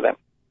disturbing to them.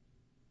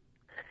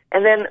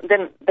 And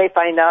then they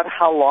find out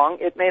how long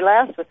it may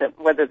last with them,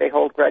 whether they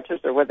hold grudges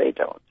or whether they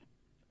don't.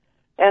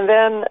 And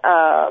then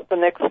the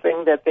next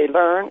thing that they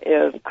learn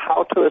is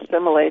how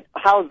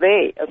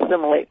they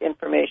assimilate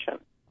information,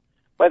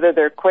 whether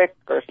they're quick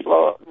or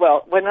slow.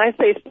 Well, when I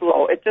say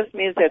slow, it just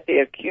means that they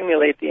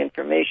accumulate the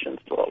information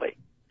slowly.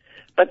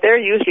 But they're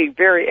usually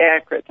very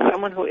accurate.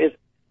 Someone who is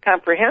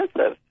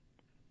comprehensive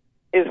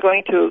is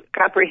going to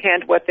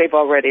comprehend what they've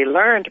already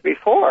learned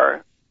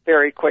before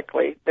very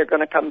quickly. They're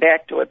going to come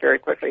back to it very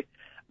quickly.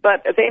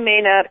 But they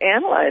may not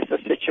analyze the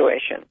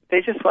situation.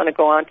 They just want to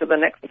go on to the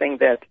next thing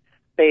that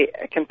they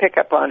can pick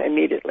up on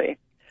immediately.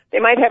 They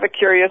might have a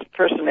curious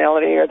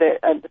personality,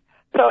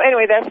 so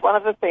anyway, that's one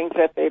of the things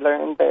that they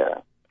learn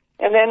there.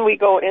 And then we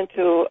go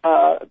into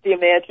the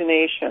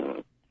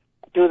imagination.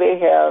 Do they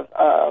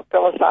have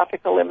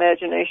philosophical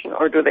imagination,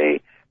 or do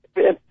they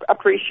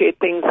appreciate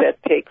things that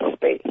take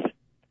space?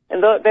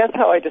 And that's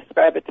how I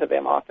describe it to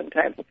them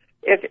oftentimes.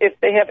 If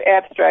they have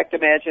abstract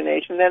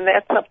imagination, then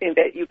that's something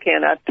that you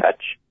cannot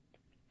touch.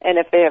 And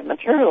if they have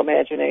material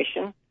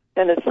imagination,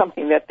 then it's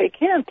something that they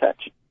can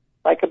touch,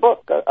 like a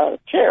book, a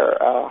chair,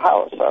 a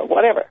house, or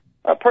whatever,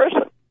 a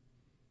person.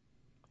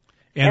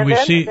 And we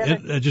see,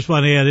 I just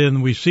want to add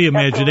in, we see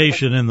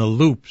imagination in the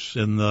loops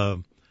in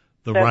the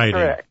writing.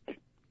 That's correct.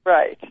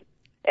 Right.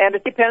 And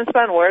it depends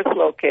on where it's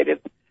located.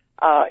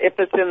 If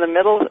it's in the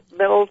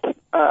middle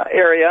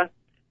area,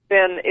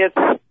 then it's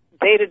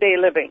day-to-day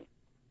living.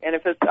 And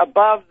if it's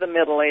above the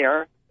middle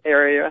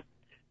area,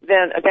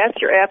 then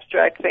that's your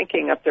abstract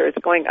thinking up there. It's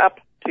going up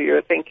to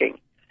your thinking.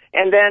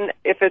 And then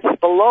if it's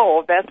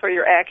below, that's where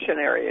your action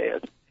area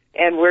is,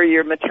 and where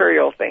your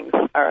material things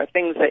are,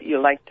 things that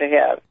you like to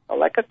have,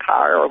 like a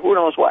car or who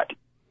knows what.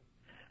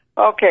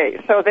 Okay,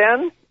 so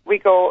then we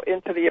go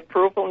into the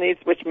approval needs,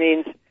 which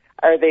means,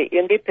 are they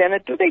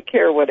independent? Do they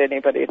care what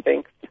anybody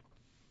thinks?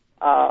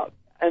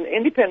 An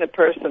independent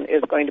person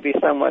is going to be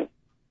someone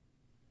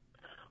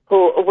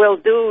who will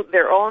do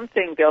their own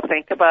thing. They'll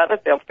think about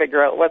it. They'll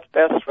figure out what's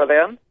best for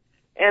them,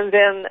 and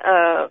then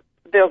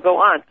they'll go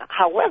on.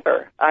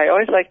 However, I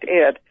always like to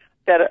add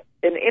that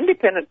an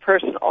independent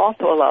person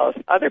also allows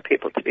other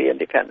people to be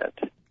independent.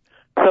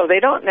 So they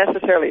don't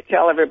necessarily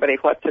tell everybody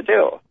what to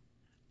do.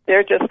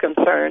 They're just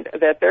concerned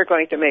that they're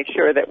going to make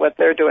sure that what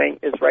they're doing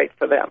is right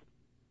for them.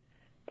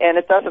 And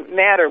it doesn't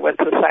matter what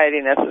society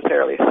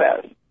necessarily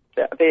says.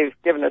 They've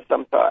given it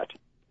some thought.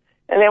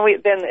 And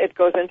then it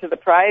goes into the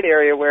pride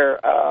area, where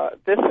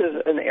this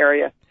is an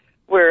area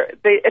where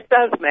it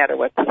does matter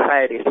what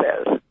society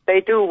says.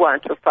 They do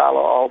want to follow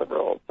all the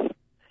rules.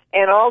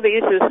 And all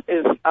these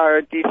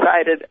are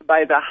decided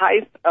by the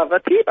height of a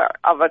T-bar,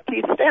 of a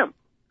T-stem.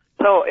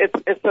 So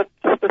it's a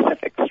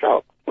specific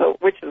stroke,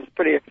 which is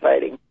pretty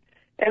exciting.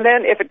 And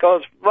then if it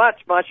goes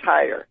much, much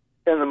higher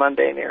in the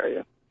mundane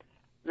area,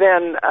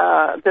 then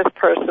this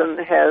person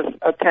has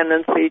a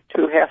tendency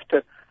to have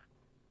to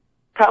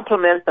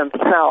compliment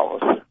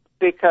themselves,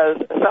 because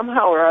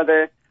somehow or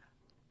other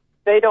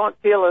they don't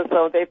feel as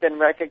though they've been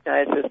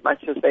recognized as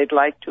much as they'd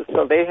like to,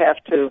 so they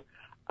have to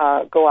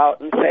go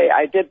out and say,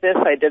 I did this,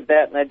 I did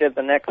that, and I did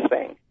the next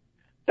thing.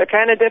 They're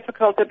kind of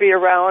difficult to be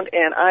around,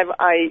 and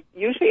I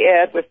usually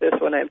add with this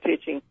when I'm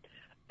teaching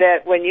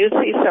that when you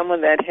see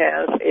someone that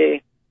has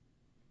a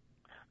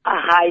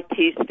high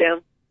T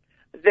stem,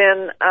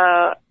 then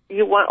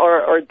you want,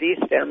 or D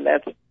stem,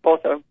 that's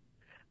both of them,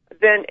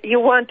 then you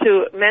want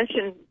to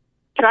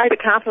try to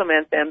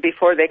compliment them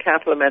before they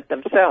compliment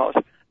themselves.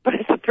 But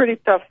it's a pretty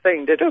tough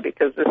thing to do,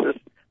 because this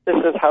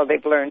is how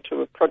they've learned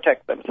to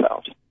protect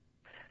themselves.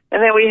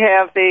 And then we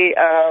have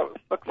the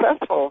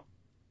successful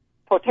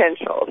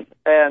potentials,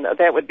 and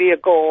that would be a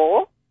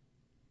goal.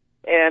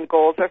 And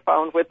goals are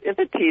found within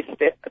the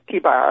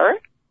T-bar.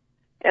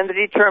 And the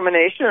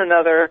determination,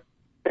 another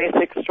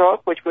basic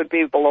stroke, which would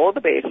be below the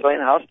baseline.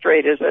 How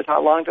straight is it?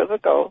 How long does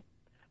it go?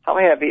 How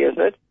heavy is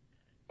it?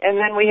 And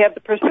then we have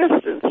the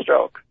persistent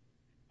stroke,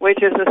 which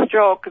is a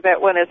stroke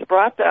that when it's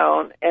brought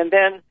down and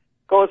then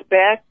goes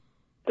back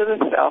to the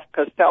self,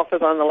 because self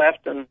is on the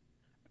left and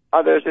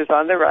others is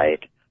on the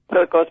right.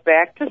 So it goes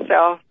back to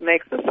self,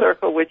 makes a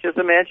circle, which is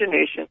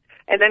imagination,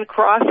 and then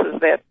crosses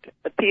that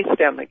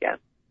T-stem again.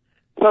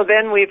 So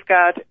then we've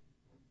got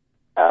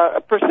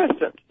a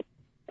persistent.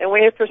 And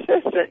when you're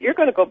persistent, you're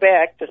going to go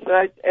back, just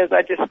as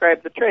I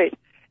described the trait,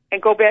 and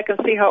go back and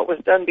see how it was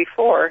done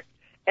before,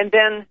 and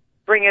then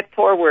bring it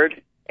forward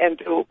and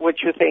do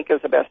what you think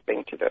is the best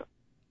thing to do.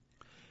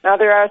 Now,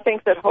 there are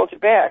things that hold you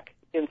back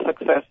in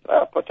success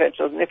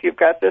potentials, and if you've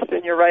got this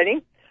in your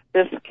writing,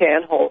 this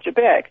can hold you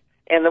back.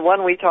 And the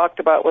one we talked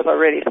about was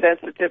already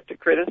sensitive to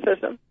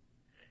criticism.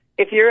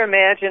 If you're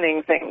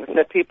imagining things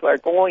that people are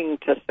going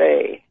to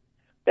say,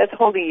 that's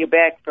holding you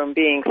back from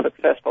being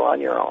successful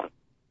on your own.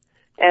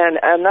 And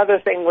another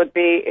thing would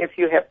be if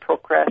you have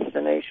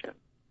procrastination.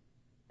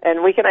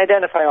 And we can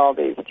identify all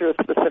these through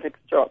specific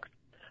strokes.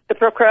 the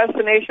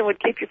procrastination would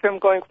keep you from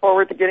going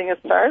forward to getting it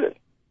started.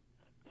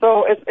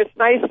 So it's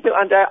nice to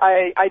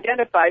I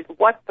identified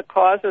what the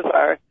causes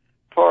are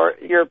for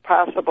your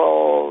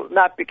possible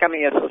not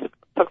becoming as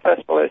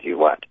successful as you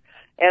want.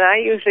 And I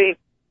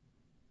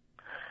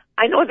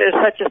know there's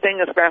such a thing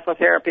as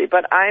graphotherapy,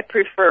 but I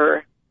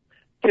prefer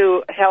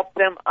to help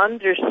them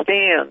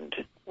understand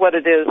what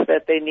it is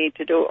that they need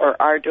to do or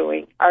are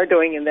doing,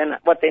 and then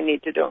what they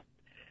need to do.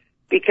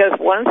 Because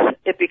once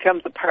it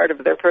becomes a part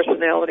of their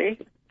personality,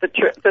 the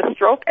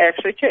stroke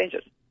actually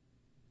changes.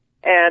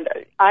 And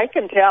I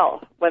can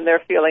tell when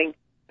they're feeling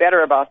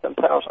better about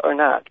themselves or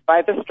not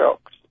by the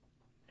strokes.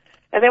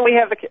 And then we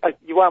have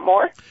you want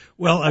more?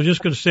 Well, I was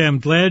just going to say I'm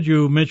glad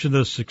you mentioned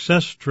the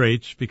success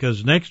traits,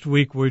 because next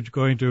week we're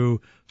going to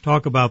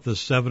talk about the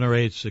 7 or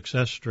 8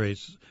 success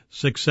traits,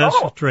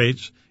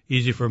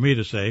 easy for me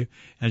to say,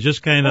 and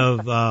just kind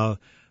of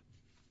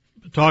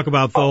talk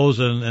about those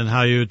and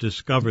how you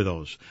discover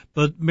those.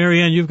 But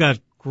Mary Ann, you've got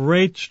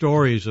great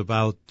stories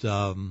about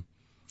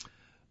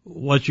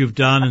what you've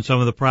done and some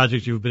of the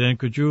projects you've been in.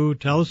 Could you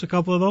tell us a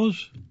couple of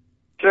those?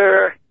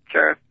 Sure.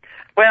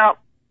 Well,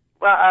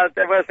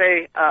 there was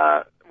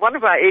one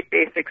of my 8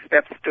 Basic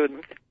Steps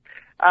students.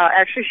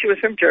 Actually, she was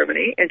from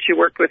Germany, and she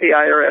worked with the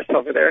IRS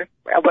over there,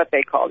 what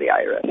they call the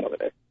IRS over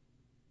there.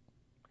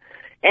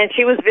 And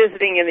she was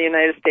visiting in the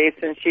United States,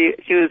 and she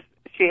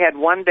had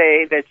one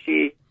day that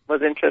she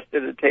was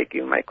interested in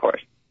taking my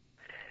course.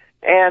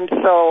 And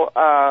so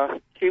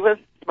she was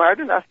smart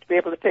enough to be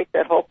able to take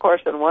that whole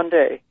course in one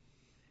day.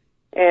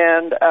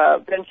 And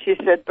then she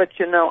said, but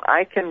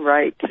I can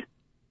write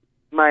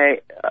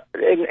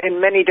in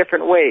many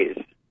different ways.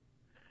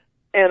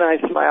 And I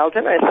smiled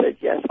and I said,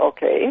 yes,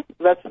 okay,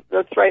 let's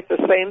write the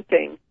same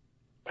thing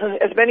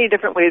as many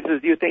different ways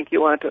as you think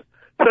you want to.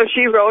 So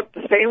she wrote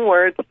the same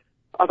words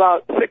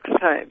about 6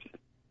 times.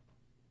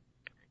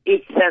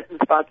 Each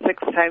sentence about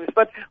 6 times.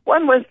 But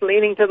one was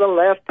leaning to the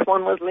left,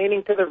 one was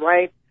leaning to the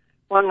right,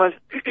 one was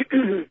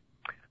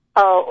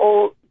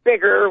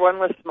bigger, one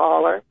was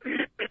smaller.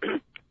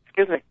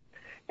 Excuse me.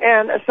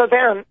 And so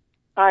then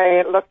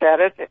I looked at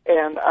it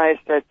and I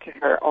said to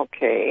her,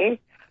 okay,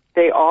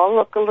 they all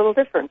look a little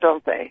different,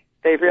 don't they?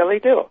 They really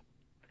do.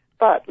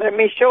 But let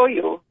me show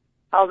you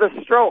how the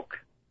stroke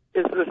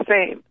is the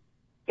same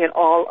in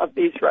all of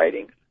these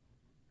writings.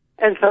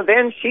 And so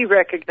then she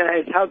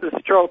recognized how the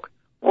stroke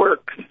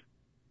works,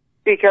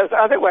 because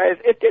otherwise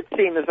it did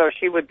seem as though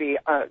she would be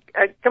a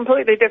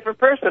completely different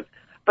person.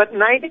 But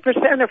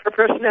 90% of her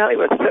personality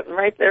was sitting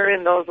right there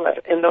in those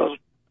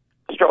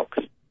strokes.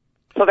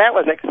 So that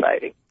was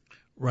exciting.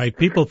 Right.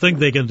 People think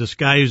they can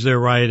disguise their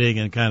writing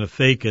and kind of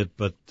fake it,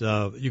 but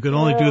you can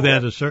only do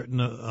that a certain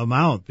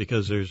amount,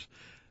 because there's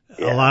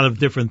a lot of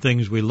different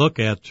things we look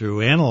at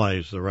to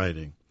analyze the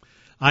writing.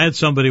 I had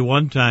somebody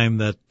one time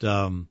that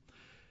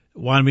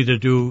wanted me to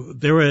do,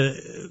 we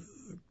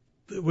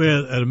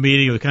were at a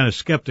meeting, it was kind of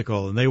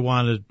skeptical, and they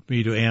wanted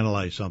me to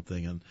analyze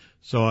something. And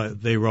so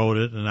they wrote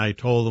it, and I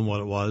told them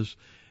what it was.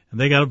 And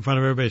they got up in front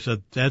of everybody and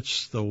said,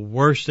 that's the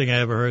worst thing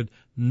I ever heard.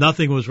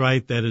 Nothing was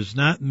right. That is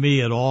not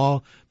me at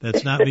all.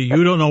 That's not me.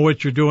 You don't know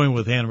what you're doing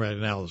with handwriting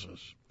analysis.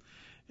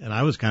 And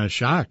I was kind of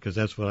shocked, because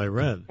that's what I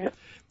read.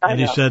 And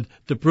he said,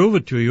 to prove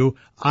it to you,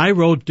 I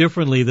wrote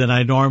differently than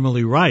I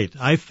normally write.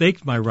 I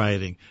faked my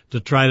writing to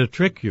try to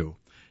trick you.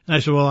 And I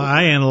said, well,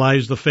 I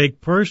analyzed the fake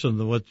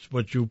person,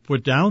 what you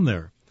put down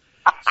there.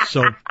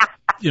 So,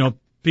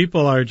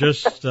 people are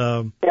just,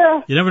 you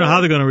never know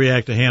how they're going to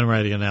react to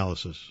handwriting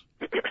analysis.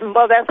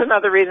 Well, that's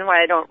another reason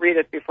why I don't read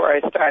it before I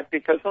start,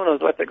 because who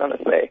knows what they're going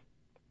to say,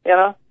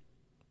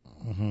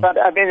 Mm-hmm. But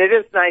I mean, it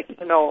is nice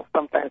to know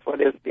sometimes what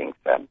is being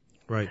said.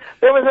 Right.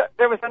 There was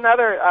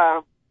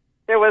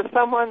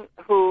someone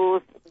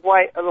whose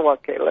wife.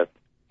 Okay, let's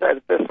start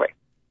it this way.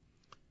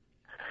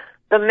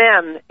 The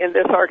men in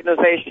this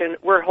organization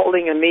were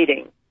holding a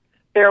meeting.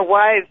 Their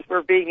wives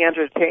were being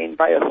entertained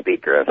by a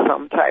speaker of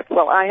some type.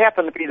 Well, I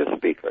happen to be the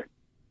speaker.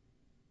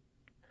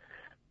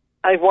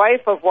 A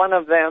wife of one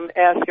of them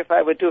asked if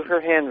I would do her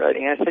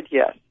handwriting. I said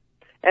yes.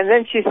 And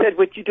then she said,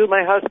 would you do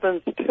my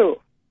husband's too?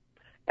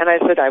 And I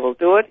said, I will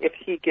do it if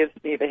he gives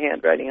me the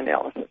handwriting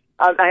analysis.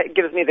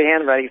 Gives me the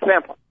handwriting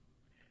sample.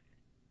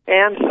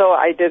 And so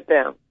I did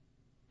them.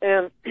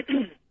 And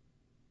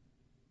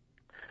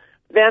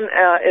then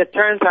it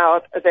turns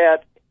out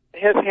that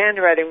his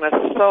handwriting was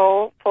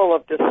so full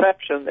of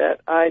deception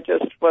that I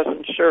just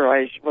wasn't sure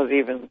I was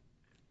even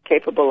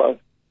capable of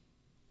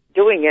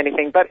doing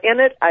anything. But in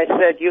it, I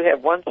said, you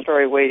have one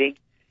story waiting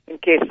in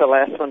case the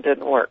last one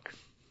didn't work.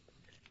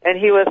 And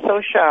he was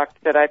so shocked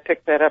that I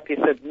picked that up. He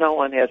said, no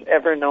one has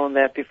ever known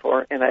that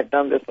before, and I've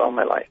done this all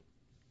my life.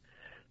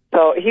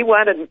 So he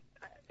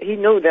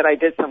knew that I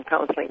did some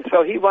counseling.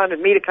 So he wanted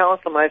me to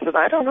counsel him. I said,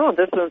 I don't know,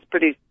 this one's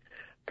pretty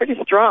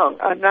strong.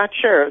 I'm not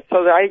sure.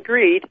 So I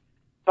agreed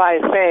by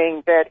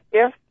saying that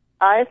if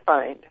I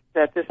find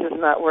that this is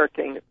not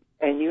working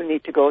and you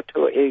need to go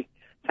to a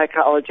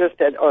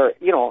psychologist or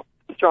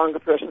stronger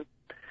person,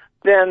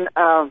 then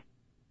I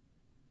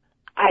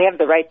have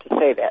the right to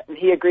say that. And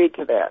he agreed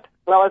to that.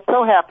 Well, it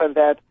so happened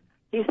that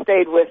he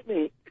stayed with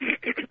me,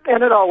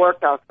 and it all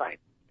worked out fine.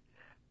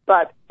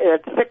 But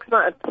at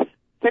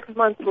 6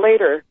 months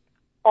later,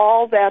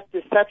 all that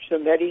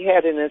deception that he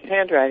had in his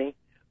handwriting,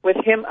 with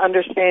him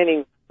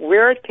understanding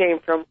where it came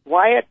from,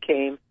 why it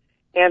came,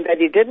 and that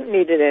he didn't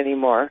need it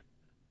anymore,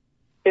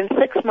 in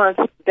 6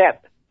 months,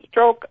 that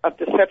stroke of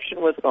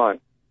deception was gone.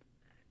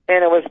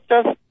 And it was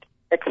just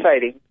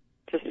exciting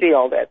to see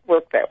all that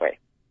work that way.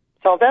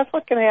 So that's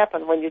what can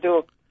happen when you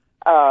do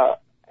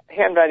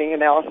handwriting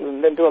analysis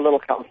and then do a little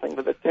counseling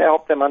with it to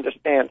help them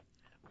understand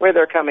where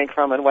they're coming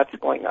from and what's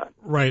going on.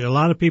 Right. A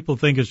lot of people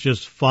think it's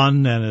just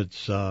fun and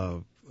it's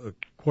a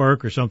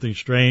quirk or something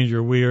strange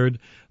or weird,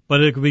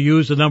 but it can be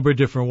used a number of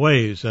different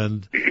ways.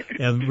 And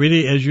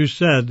really, as you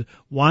said,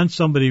 once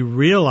somebody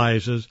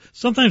realizes,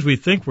 sometimes we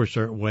think we're a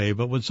certain way,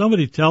 but when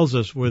somebody tells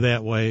us we're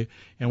that way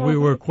and we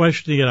were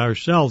questioning it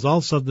ourselves, all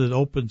of a sudden it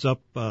opens up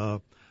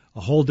a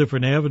whole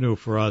different avenue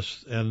for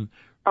us. And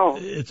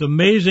it's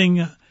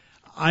amazing.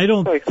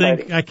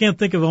 I can't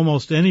think of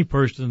almost any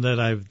person that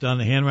I've done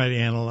a handwriting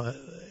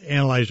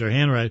analyze their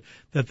handwriting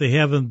that they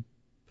haven't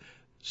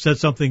said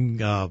something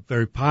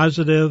very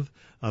positive,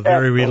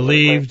 very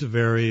relieved,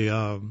 very.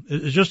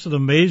 It's just an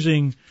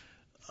amazing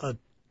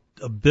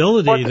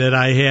ability that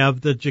I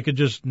have that you could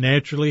just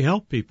naturally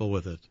help people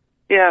with it.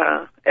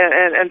 Yeah,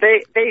 and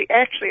they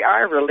actually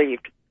are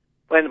relieved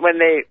when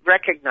they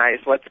recognize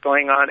what's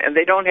going on, and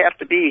they don't have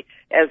to be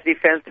as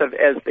defensive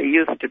as they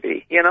used to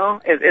be. You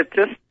know, it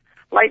just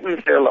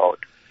lightens their load.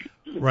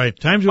 Right.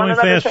 Time's going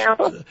fast.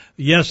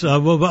 Yes.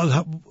 Well,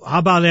 how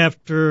about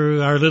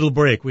after our little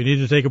break? We need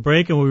to take a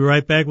break, and we'll be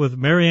right back with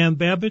Mary Ann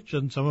Babich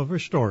and some of her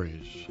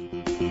stories.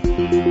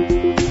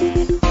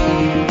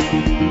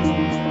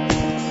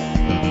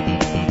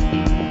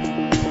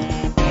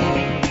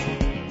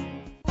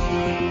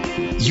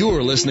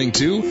 You're listening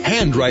to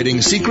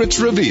Handwriting Secrets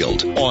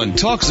Revealed on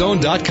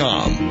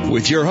TalkZone.com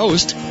with your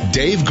host,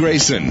 Dave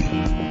Grayson.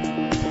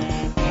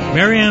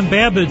 Mary Ann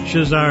Babich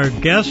is our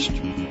guest,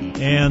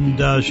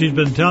 and she's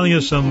been telling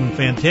us some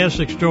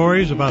fantastic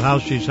stories about how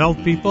she's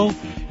helped people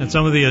and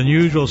some of the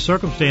unusual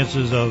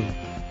circumstances of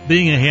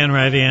being a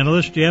handwriting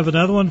analyst. Do you have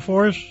another one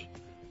for us,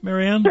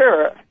 Mary Ann?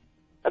 Sure.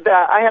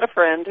 I had a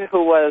friend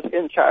who was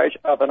in charge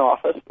of an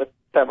office with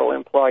several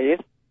employees,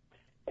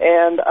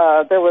 and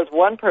there was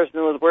one person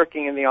who was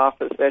working in the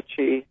office that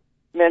she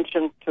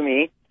mentioned to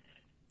me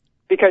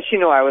because she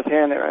knew I was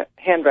a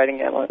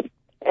handwriting analyst,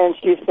 and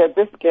she said,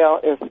 this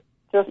gal is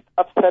just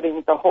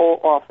upsetting the whole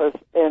office,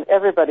 and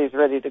everybody's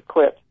ready to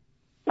quit.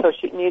 So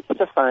she needs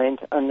to find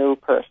a new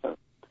person.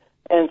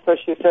 And so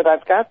she said,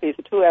 I've got these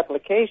two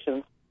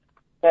applications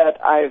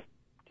that I've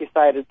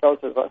decided those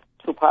are the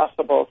two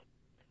possibles,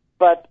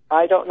 but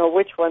I don't know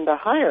which one to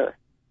hire.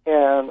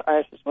 And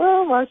I said,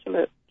 well, why don't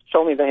you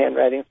show me the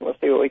handwritings and we'll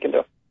see what we can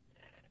do.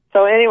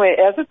 So anyway,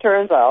 as it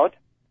turns out,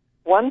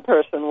 one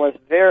person was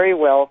very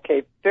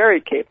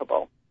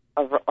capable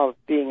of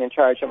being in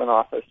charge of an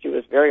office. She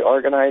was very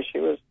organized.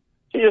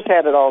 She just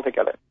had it all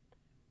together.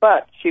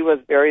 But she was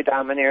very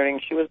domineering.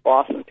 She was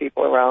bossing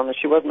people around, and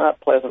she was not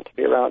pleasant to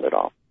be around at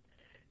all.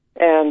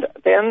 And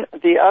then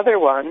the other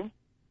one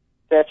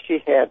that she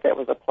had that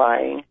was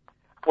applying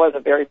was a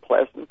very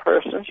pleasant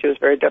person. She was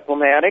very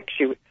diplomatic.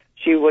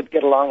 She would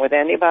get along with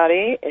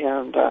anybody,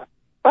 and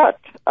but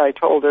I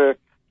told her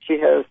she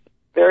has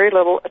very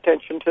little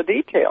attention to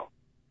detail.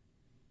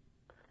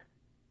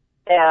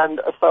 And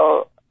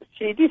so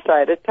she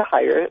decided to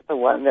hire the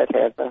one that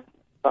had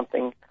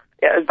something.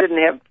 It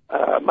didn't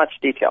have much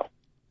detail.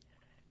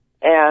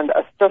 And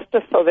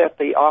just so that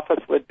the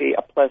office would be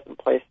a pleasant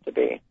place to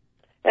be.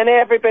 And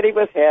everybody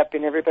was happy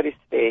and everybody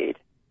stayed.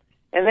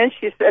 And then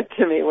she said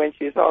to me when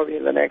she saw me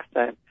the next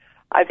time,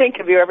 I think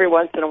of you every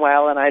once in a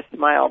while, and I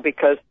smile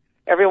because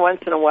every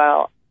once in a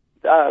while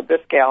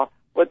this gal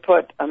would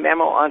put a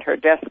memo on her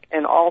desk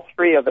and all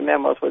three of the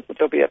memos would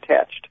still be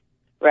attached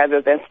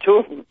rather than two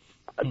of them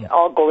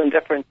all go in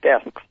different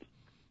desks.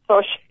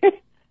 So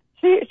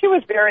she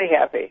was very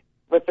happy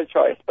with the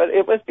choice, but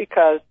it was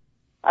because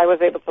I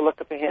was able to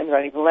look at the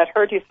handwriting and let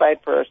her decide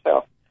for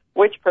herself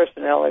which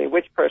personality,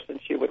 which person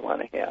she would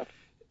want to have.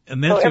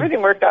 And that's so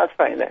everything worked out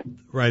fine then.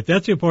 Right.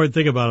 That's the important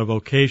thing about a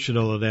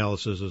vocational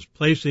analysis is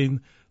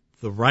placing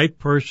the right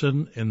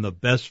person in the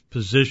best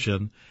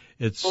position.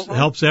 It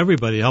helps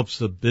everybody. It helps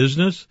the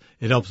business.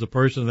 It helps the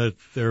person that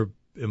they're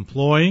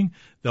employing.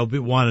 They'll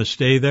want to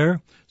stay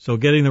there. So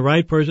getting the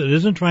right person, it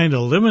isn't trying to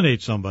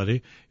eliminate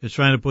somebody. It's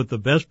trying to put the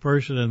best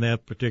person in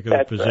that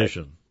particular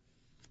position. Right.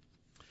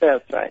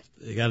 That's right.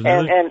 You got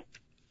another? And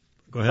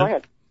go ahead. Go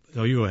ahead.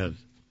 No, you go ahead.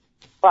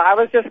 Well, I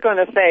was just going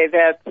to say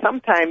that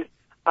sometimes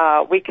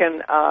we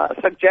can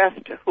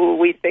suggest who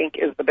we think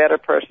is the better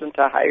person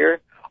to hire,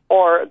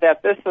 or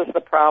that this is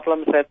the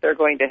problems that they're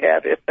going to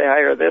have if they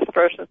hire this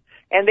person,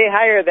 and they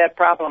hire that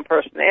problem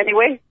person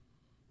anyway,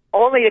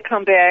 only to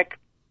come back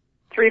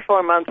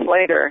 3-4 months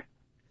later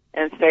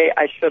and say,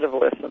 I should have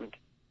listened,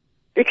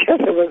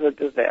 because it was a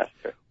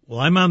disaster. Well,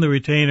 I'm on the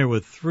retainer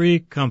with 3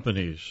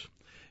 companies.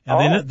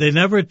 And they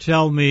never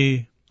tell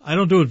me I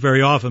don't do it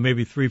very often,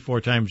 maybe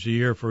 3-4 times a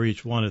year for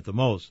each one at the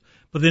most.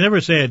 But they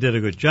never say I did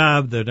a good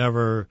job. They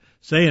never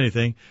say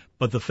anything.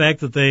 But the fact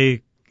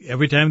that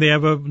every time they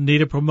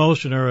need a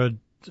promotion or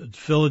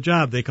fill a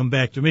job, they come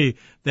back to me,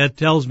 that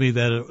tells me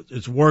that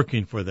it's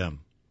working for them.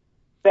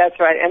 That's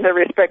right, and they're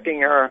respecting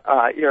your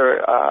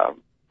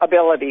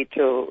ability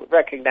to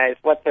recognize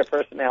what their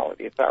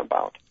personalities are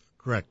about.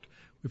 Correct.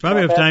 We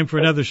probably have time for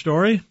another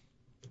story.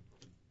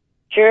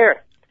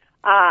 Sure.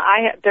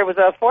 There was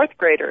a fourth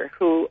grader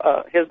who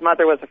his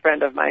mother was a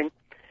friend of mine,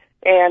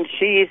 and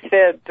she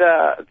said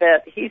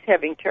that he's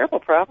having terrible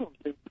problems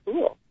in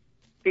school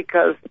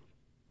because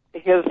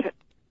his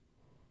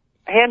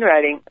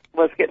handwriting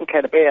was getting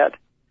kind of bad.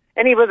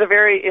 And he was a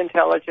very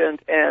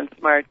intelligent and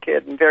smart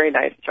kid and very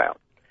nice child.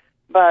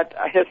 But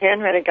his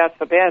handwriting got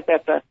so bad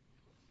that the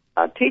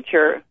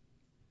teacher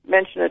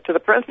mentioned it to the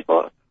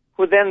principal,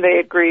 who then they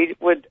agreed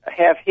would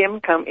have him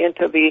come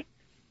into the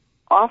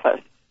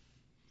office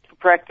to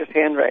practice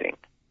handwriting.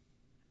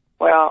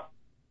 Well,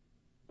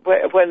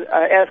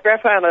 as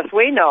graphics,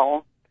 we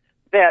know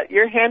that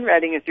your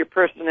handwriting is your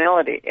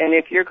personality, and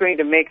if you're going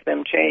to make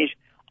them change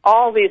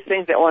all these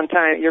things at one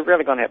time, you're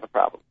really going to have a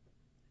problem.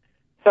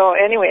 So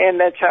anyway, and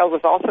that child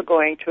was also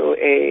going to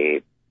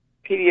a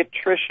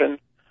pediatrician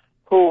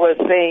who was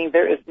saying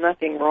there is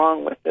nothing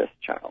wrong with this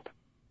child,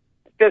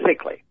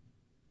 physically.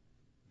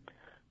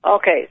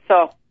 Okay,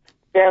 so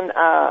then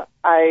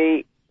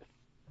I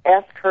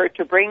asked her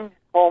to bring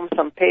home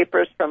some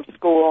papers from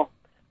school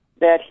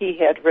that he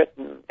had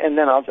written, and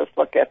then I'll just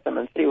look at them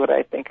and see what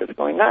I think is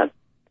going on.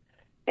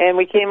 And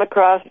we came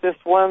across this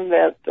one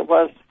that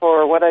was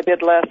for what I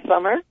did last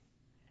summer,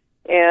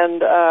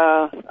 and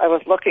I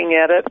was looking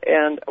at it,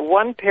 and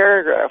one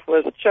paragraph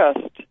was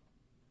just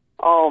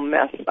all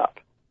messed up,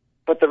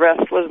 but the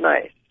rest was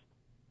nice.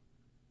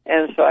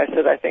 And so I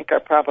said, I think our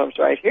problem's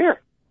right here.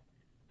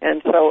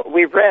 And so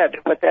we read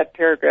what that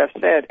paragraph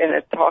said, and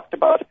it talked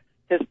about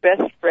his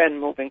best friend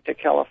moving to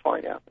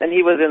California, and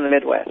he was in the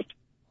Midwest.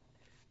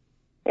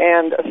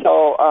 And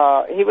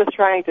so he was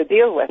trying to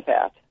deal with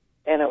that,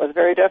 and it was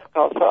very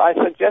difficult. So I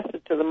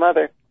suggested to the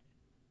mother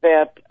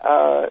that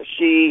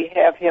she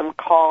have him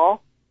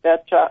call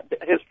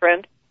his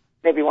friend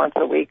maybe once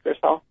a week or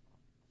so,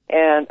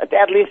 and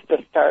at least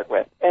to start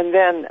with. And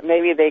then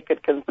maybe they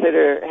could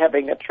consider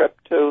having a trip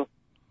to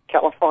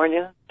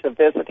California to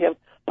visit him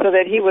so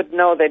that he would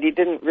know that he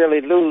didn't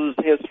really lose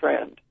his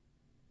friend.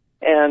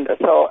 And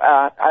so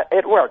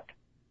it worked.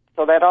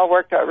 So that all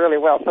worked out really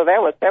well. So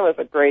that was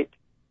a great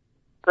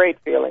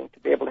feeling to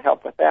be able to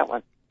help with that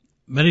one.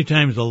 Many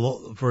times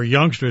for a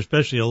youngster,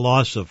 especially a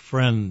loss of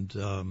friend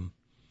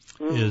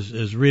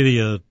is really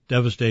a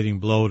devastating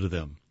blow to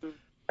them.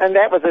 And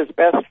that was his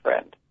best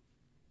friend.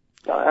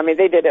 So, I mean,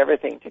 they did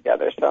everything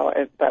together, so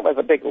that was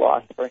a big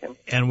loss for him.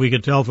 And we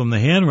could tell from the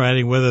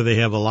handwriting whether they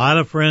have a lot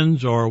of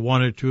friends or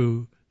one or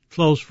two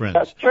close friends.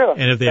 That's true.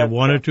 And if they have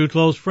one or two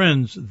close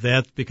friends,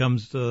 that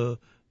becomes the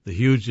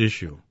huge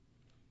issue.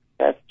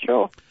 That's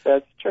true.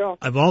 That's true.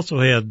 I've also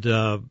had,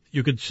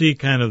 you could see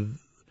kind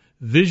of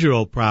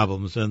visual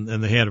problems in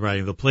the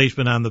handwriting, the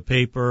placement on the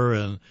paper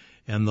and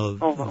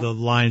the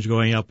lines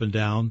going up and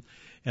down.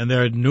 And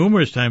there are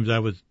numerous times I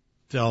would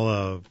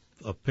tell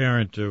a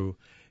parent to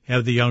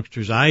have the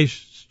youngster's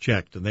eyes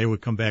checked, and they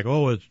would come back,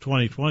 oh, it's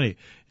 20/20.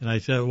 And I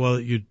said, well,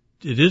 it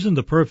isn't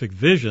the perfect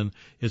vision.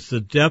 It's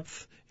the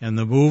depth and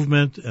the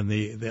movement and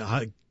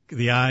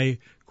the eye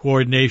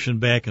coordination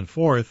back and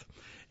forth.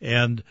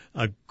 And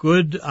a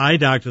good eye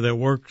doctor that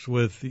works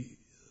with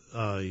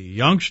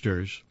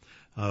youngsters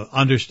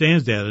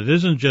understands that. It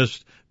isn't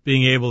just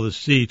being able to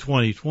see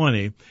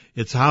 20/20.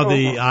 It's how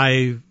the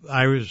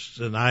iris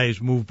and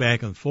eyes move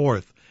back and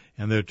forth,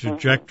 and their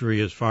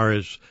trajectory as far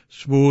as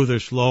smooth or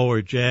slow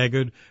or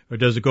jagged, or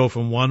does it go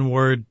from one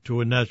word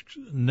to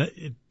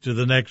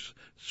the next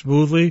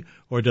smoothly,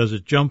 or does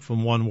it jump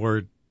from one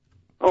word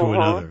to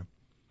another?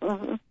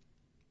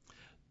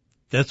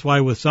 That's why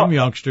with some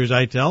youngsters,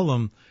 I tell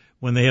them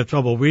when they have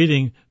trouble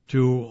reading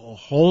to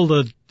hold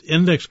an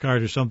index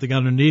card or something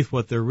underneath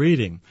what they're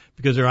reading,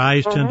 because their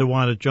eyes tend to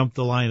want to jump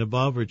the line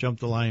above or jump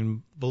the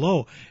line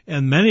below.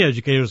 And many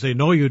educators say,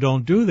 no, you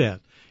don't do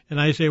that.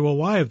 And I say, well,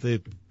 why?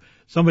 If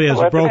somebody has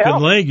a broken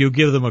leg, you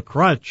give them a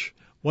crutch.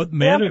 What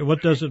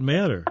does it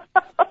matter?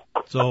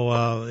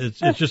 So it's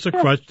just a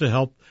crutch to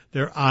help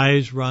their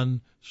eyes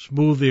run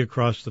smoothly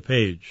across the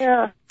page.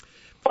 Yeah.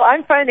 Well,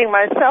 I'm finding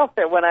myself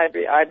that when I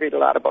read a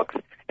lot of books,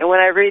 and when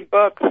I read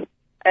books,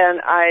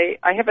 and I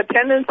have a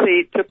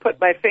tendency to put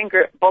my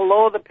finger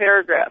below the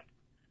paragraph.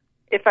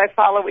 If I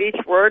follow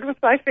each word with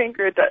my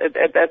finger,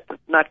 that's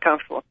not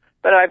comfortable.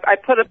 But I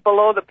put it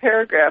below the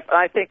paragraph, and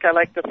I think I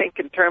like to think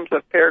in terms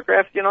of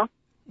paragraphs, you know.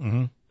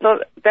 Mm-hmm. So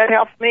that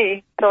helps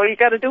me. So you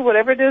got to do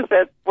whatever it is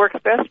that works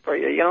best for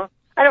you, you know.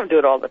 I don't do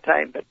it all the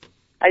time, but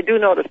I do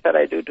notice that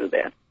I do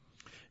that.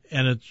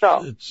 And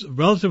it's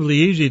relatively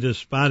easy to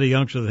spot a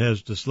youngster that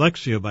has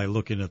dyslexia by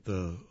looking at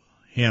the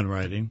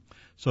handwriting.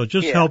 So it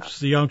just helps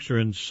the youngster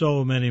in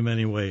so many,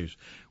 many ways.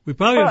 We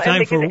probably have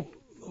time for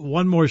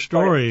one more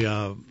story,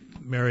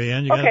 Mary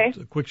Ann. You got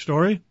a quick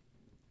story?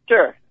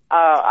 Sure.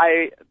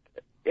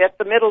 at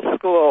the middle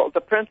school,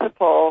 the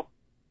principal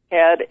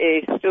had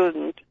a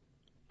student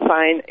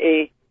sign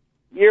a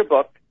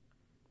yearbook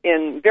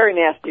in very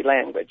nasty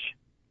language.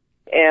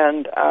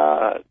 And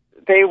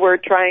they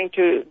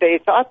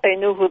thought they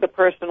knew who the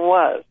person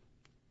was,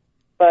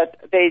 but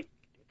they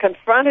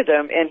confronted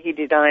him and he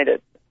denied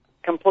it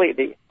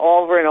completely,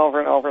 over and over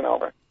and over and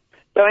over.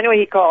 So anyway,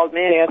 he called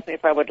me and asked me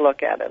if I would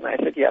look at it, and I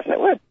said, yes, I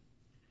would.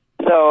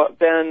 So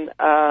then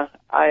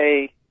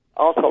I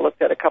also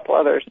looked at a couple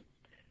others,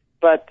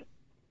 but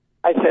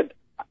I said,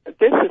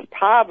 this is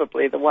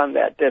probably the one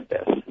that did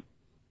this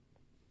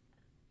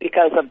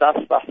because of thus,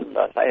 thus, and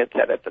thus, I had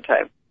said at the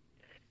time.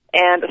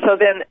 And so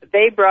then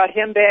they brought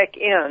him back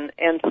in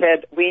and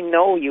said, we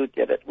know you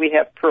did it. We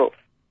have proof.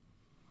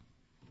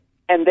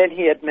 And then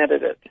he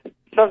admitted it.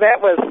 So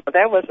that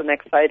was an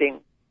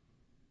exciting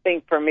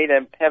thing for me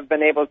to have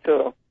been able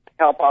to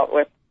help out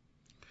with.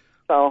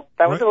 So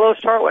that was a little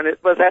short one.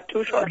 Was that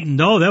too short?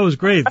 No, that was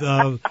great.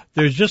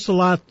 There's just a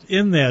lot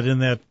in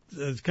that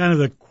kind of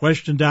the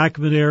question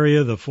document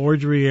area, the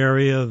forgery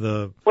area,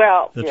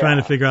 trying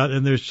to figure out,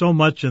 and there's so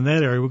much in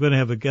that area. We're going to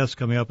have a guest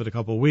coming up in a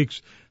couple of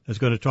weeks that's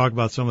going to talk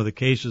about some of the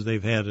cases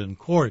they've had in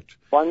court.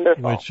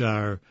 Wonderful. Which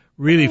are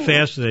really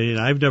fascinating.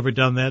 I've never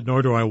done that,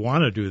 nor do I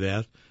want to do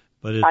that.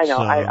 But it's, I know,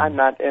 I'm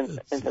not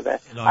into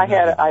that.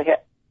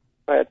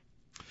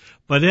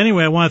 But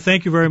anyway, I want to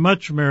thank you very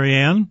much, Mary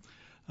Ann.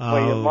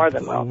 Well, you're more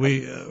than welcome.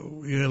 We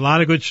a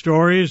lot of good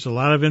stories, a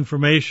lot of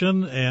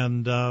information,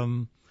 and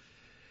do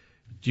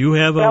you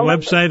have a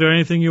website or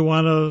anything you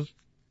want to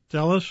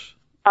tell us?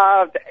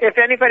 If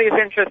anybody's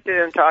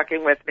interested in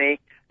talking with me,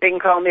 they can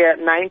call me at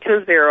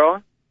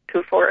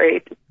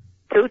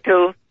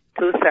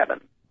 920-248-2227.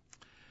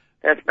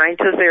 That's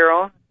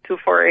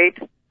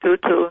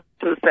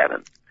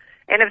 920-248-2227.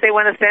 And if they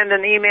want to send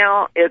an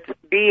email, it's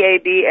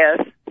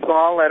BABS,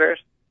 small letters,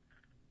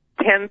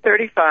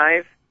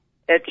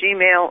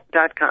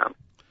 1035@gmail.com.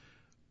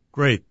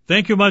 Great.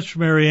 Thank you much,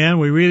 Mary Ann.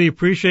 We really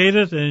appreciate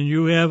it, and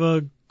you have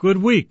a good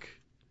week.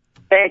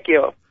 Thank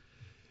you.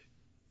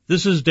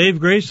 This is Dave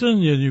Grayson,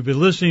 and you've been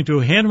listening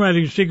to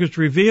Handwriting Secrets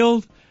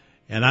Revealed,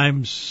 and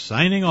I'm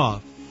signing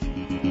off.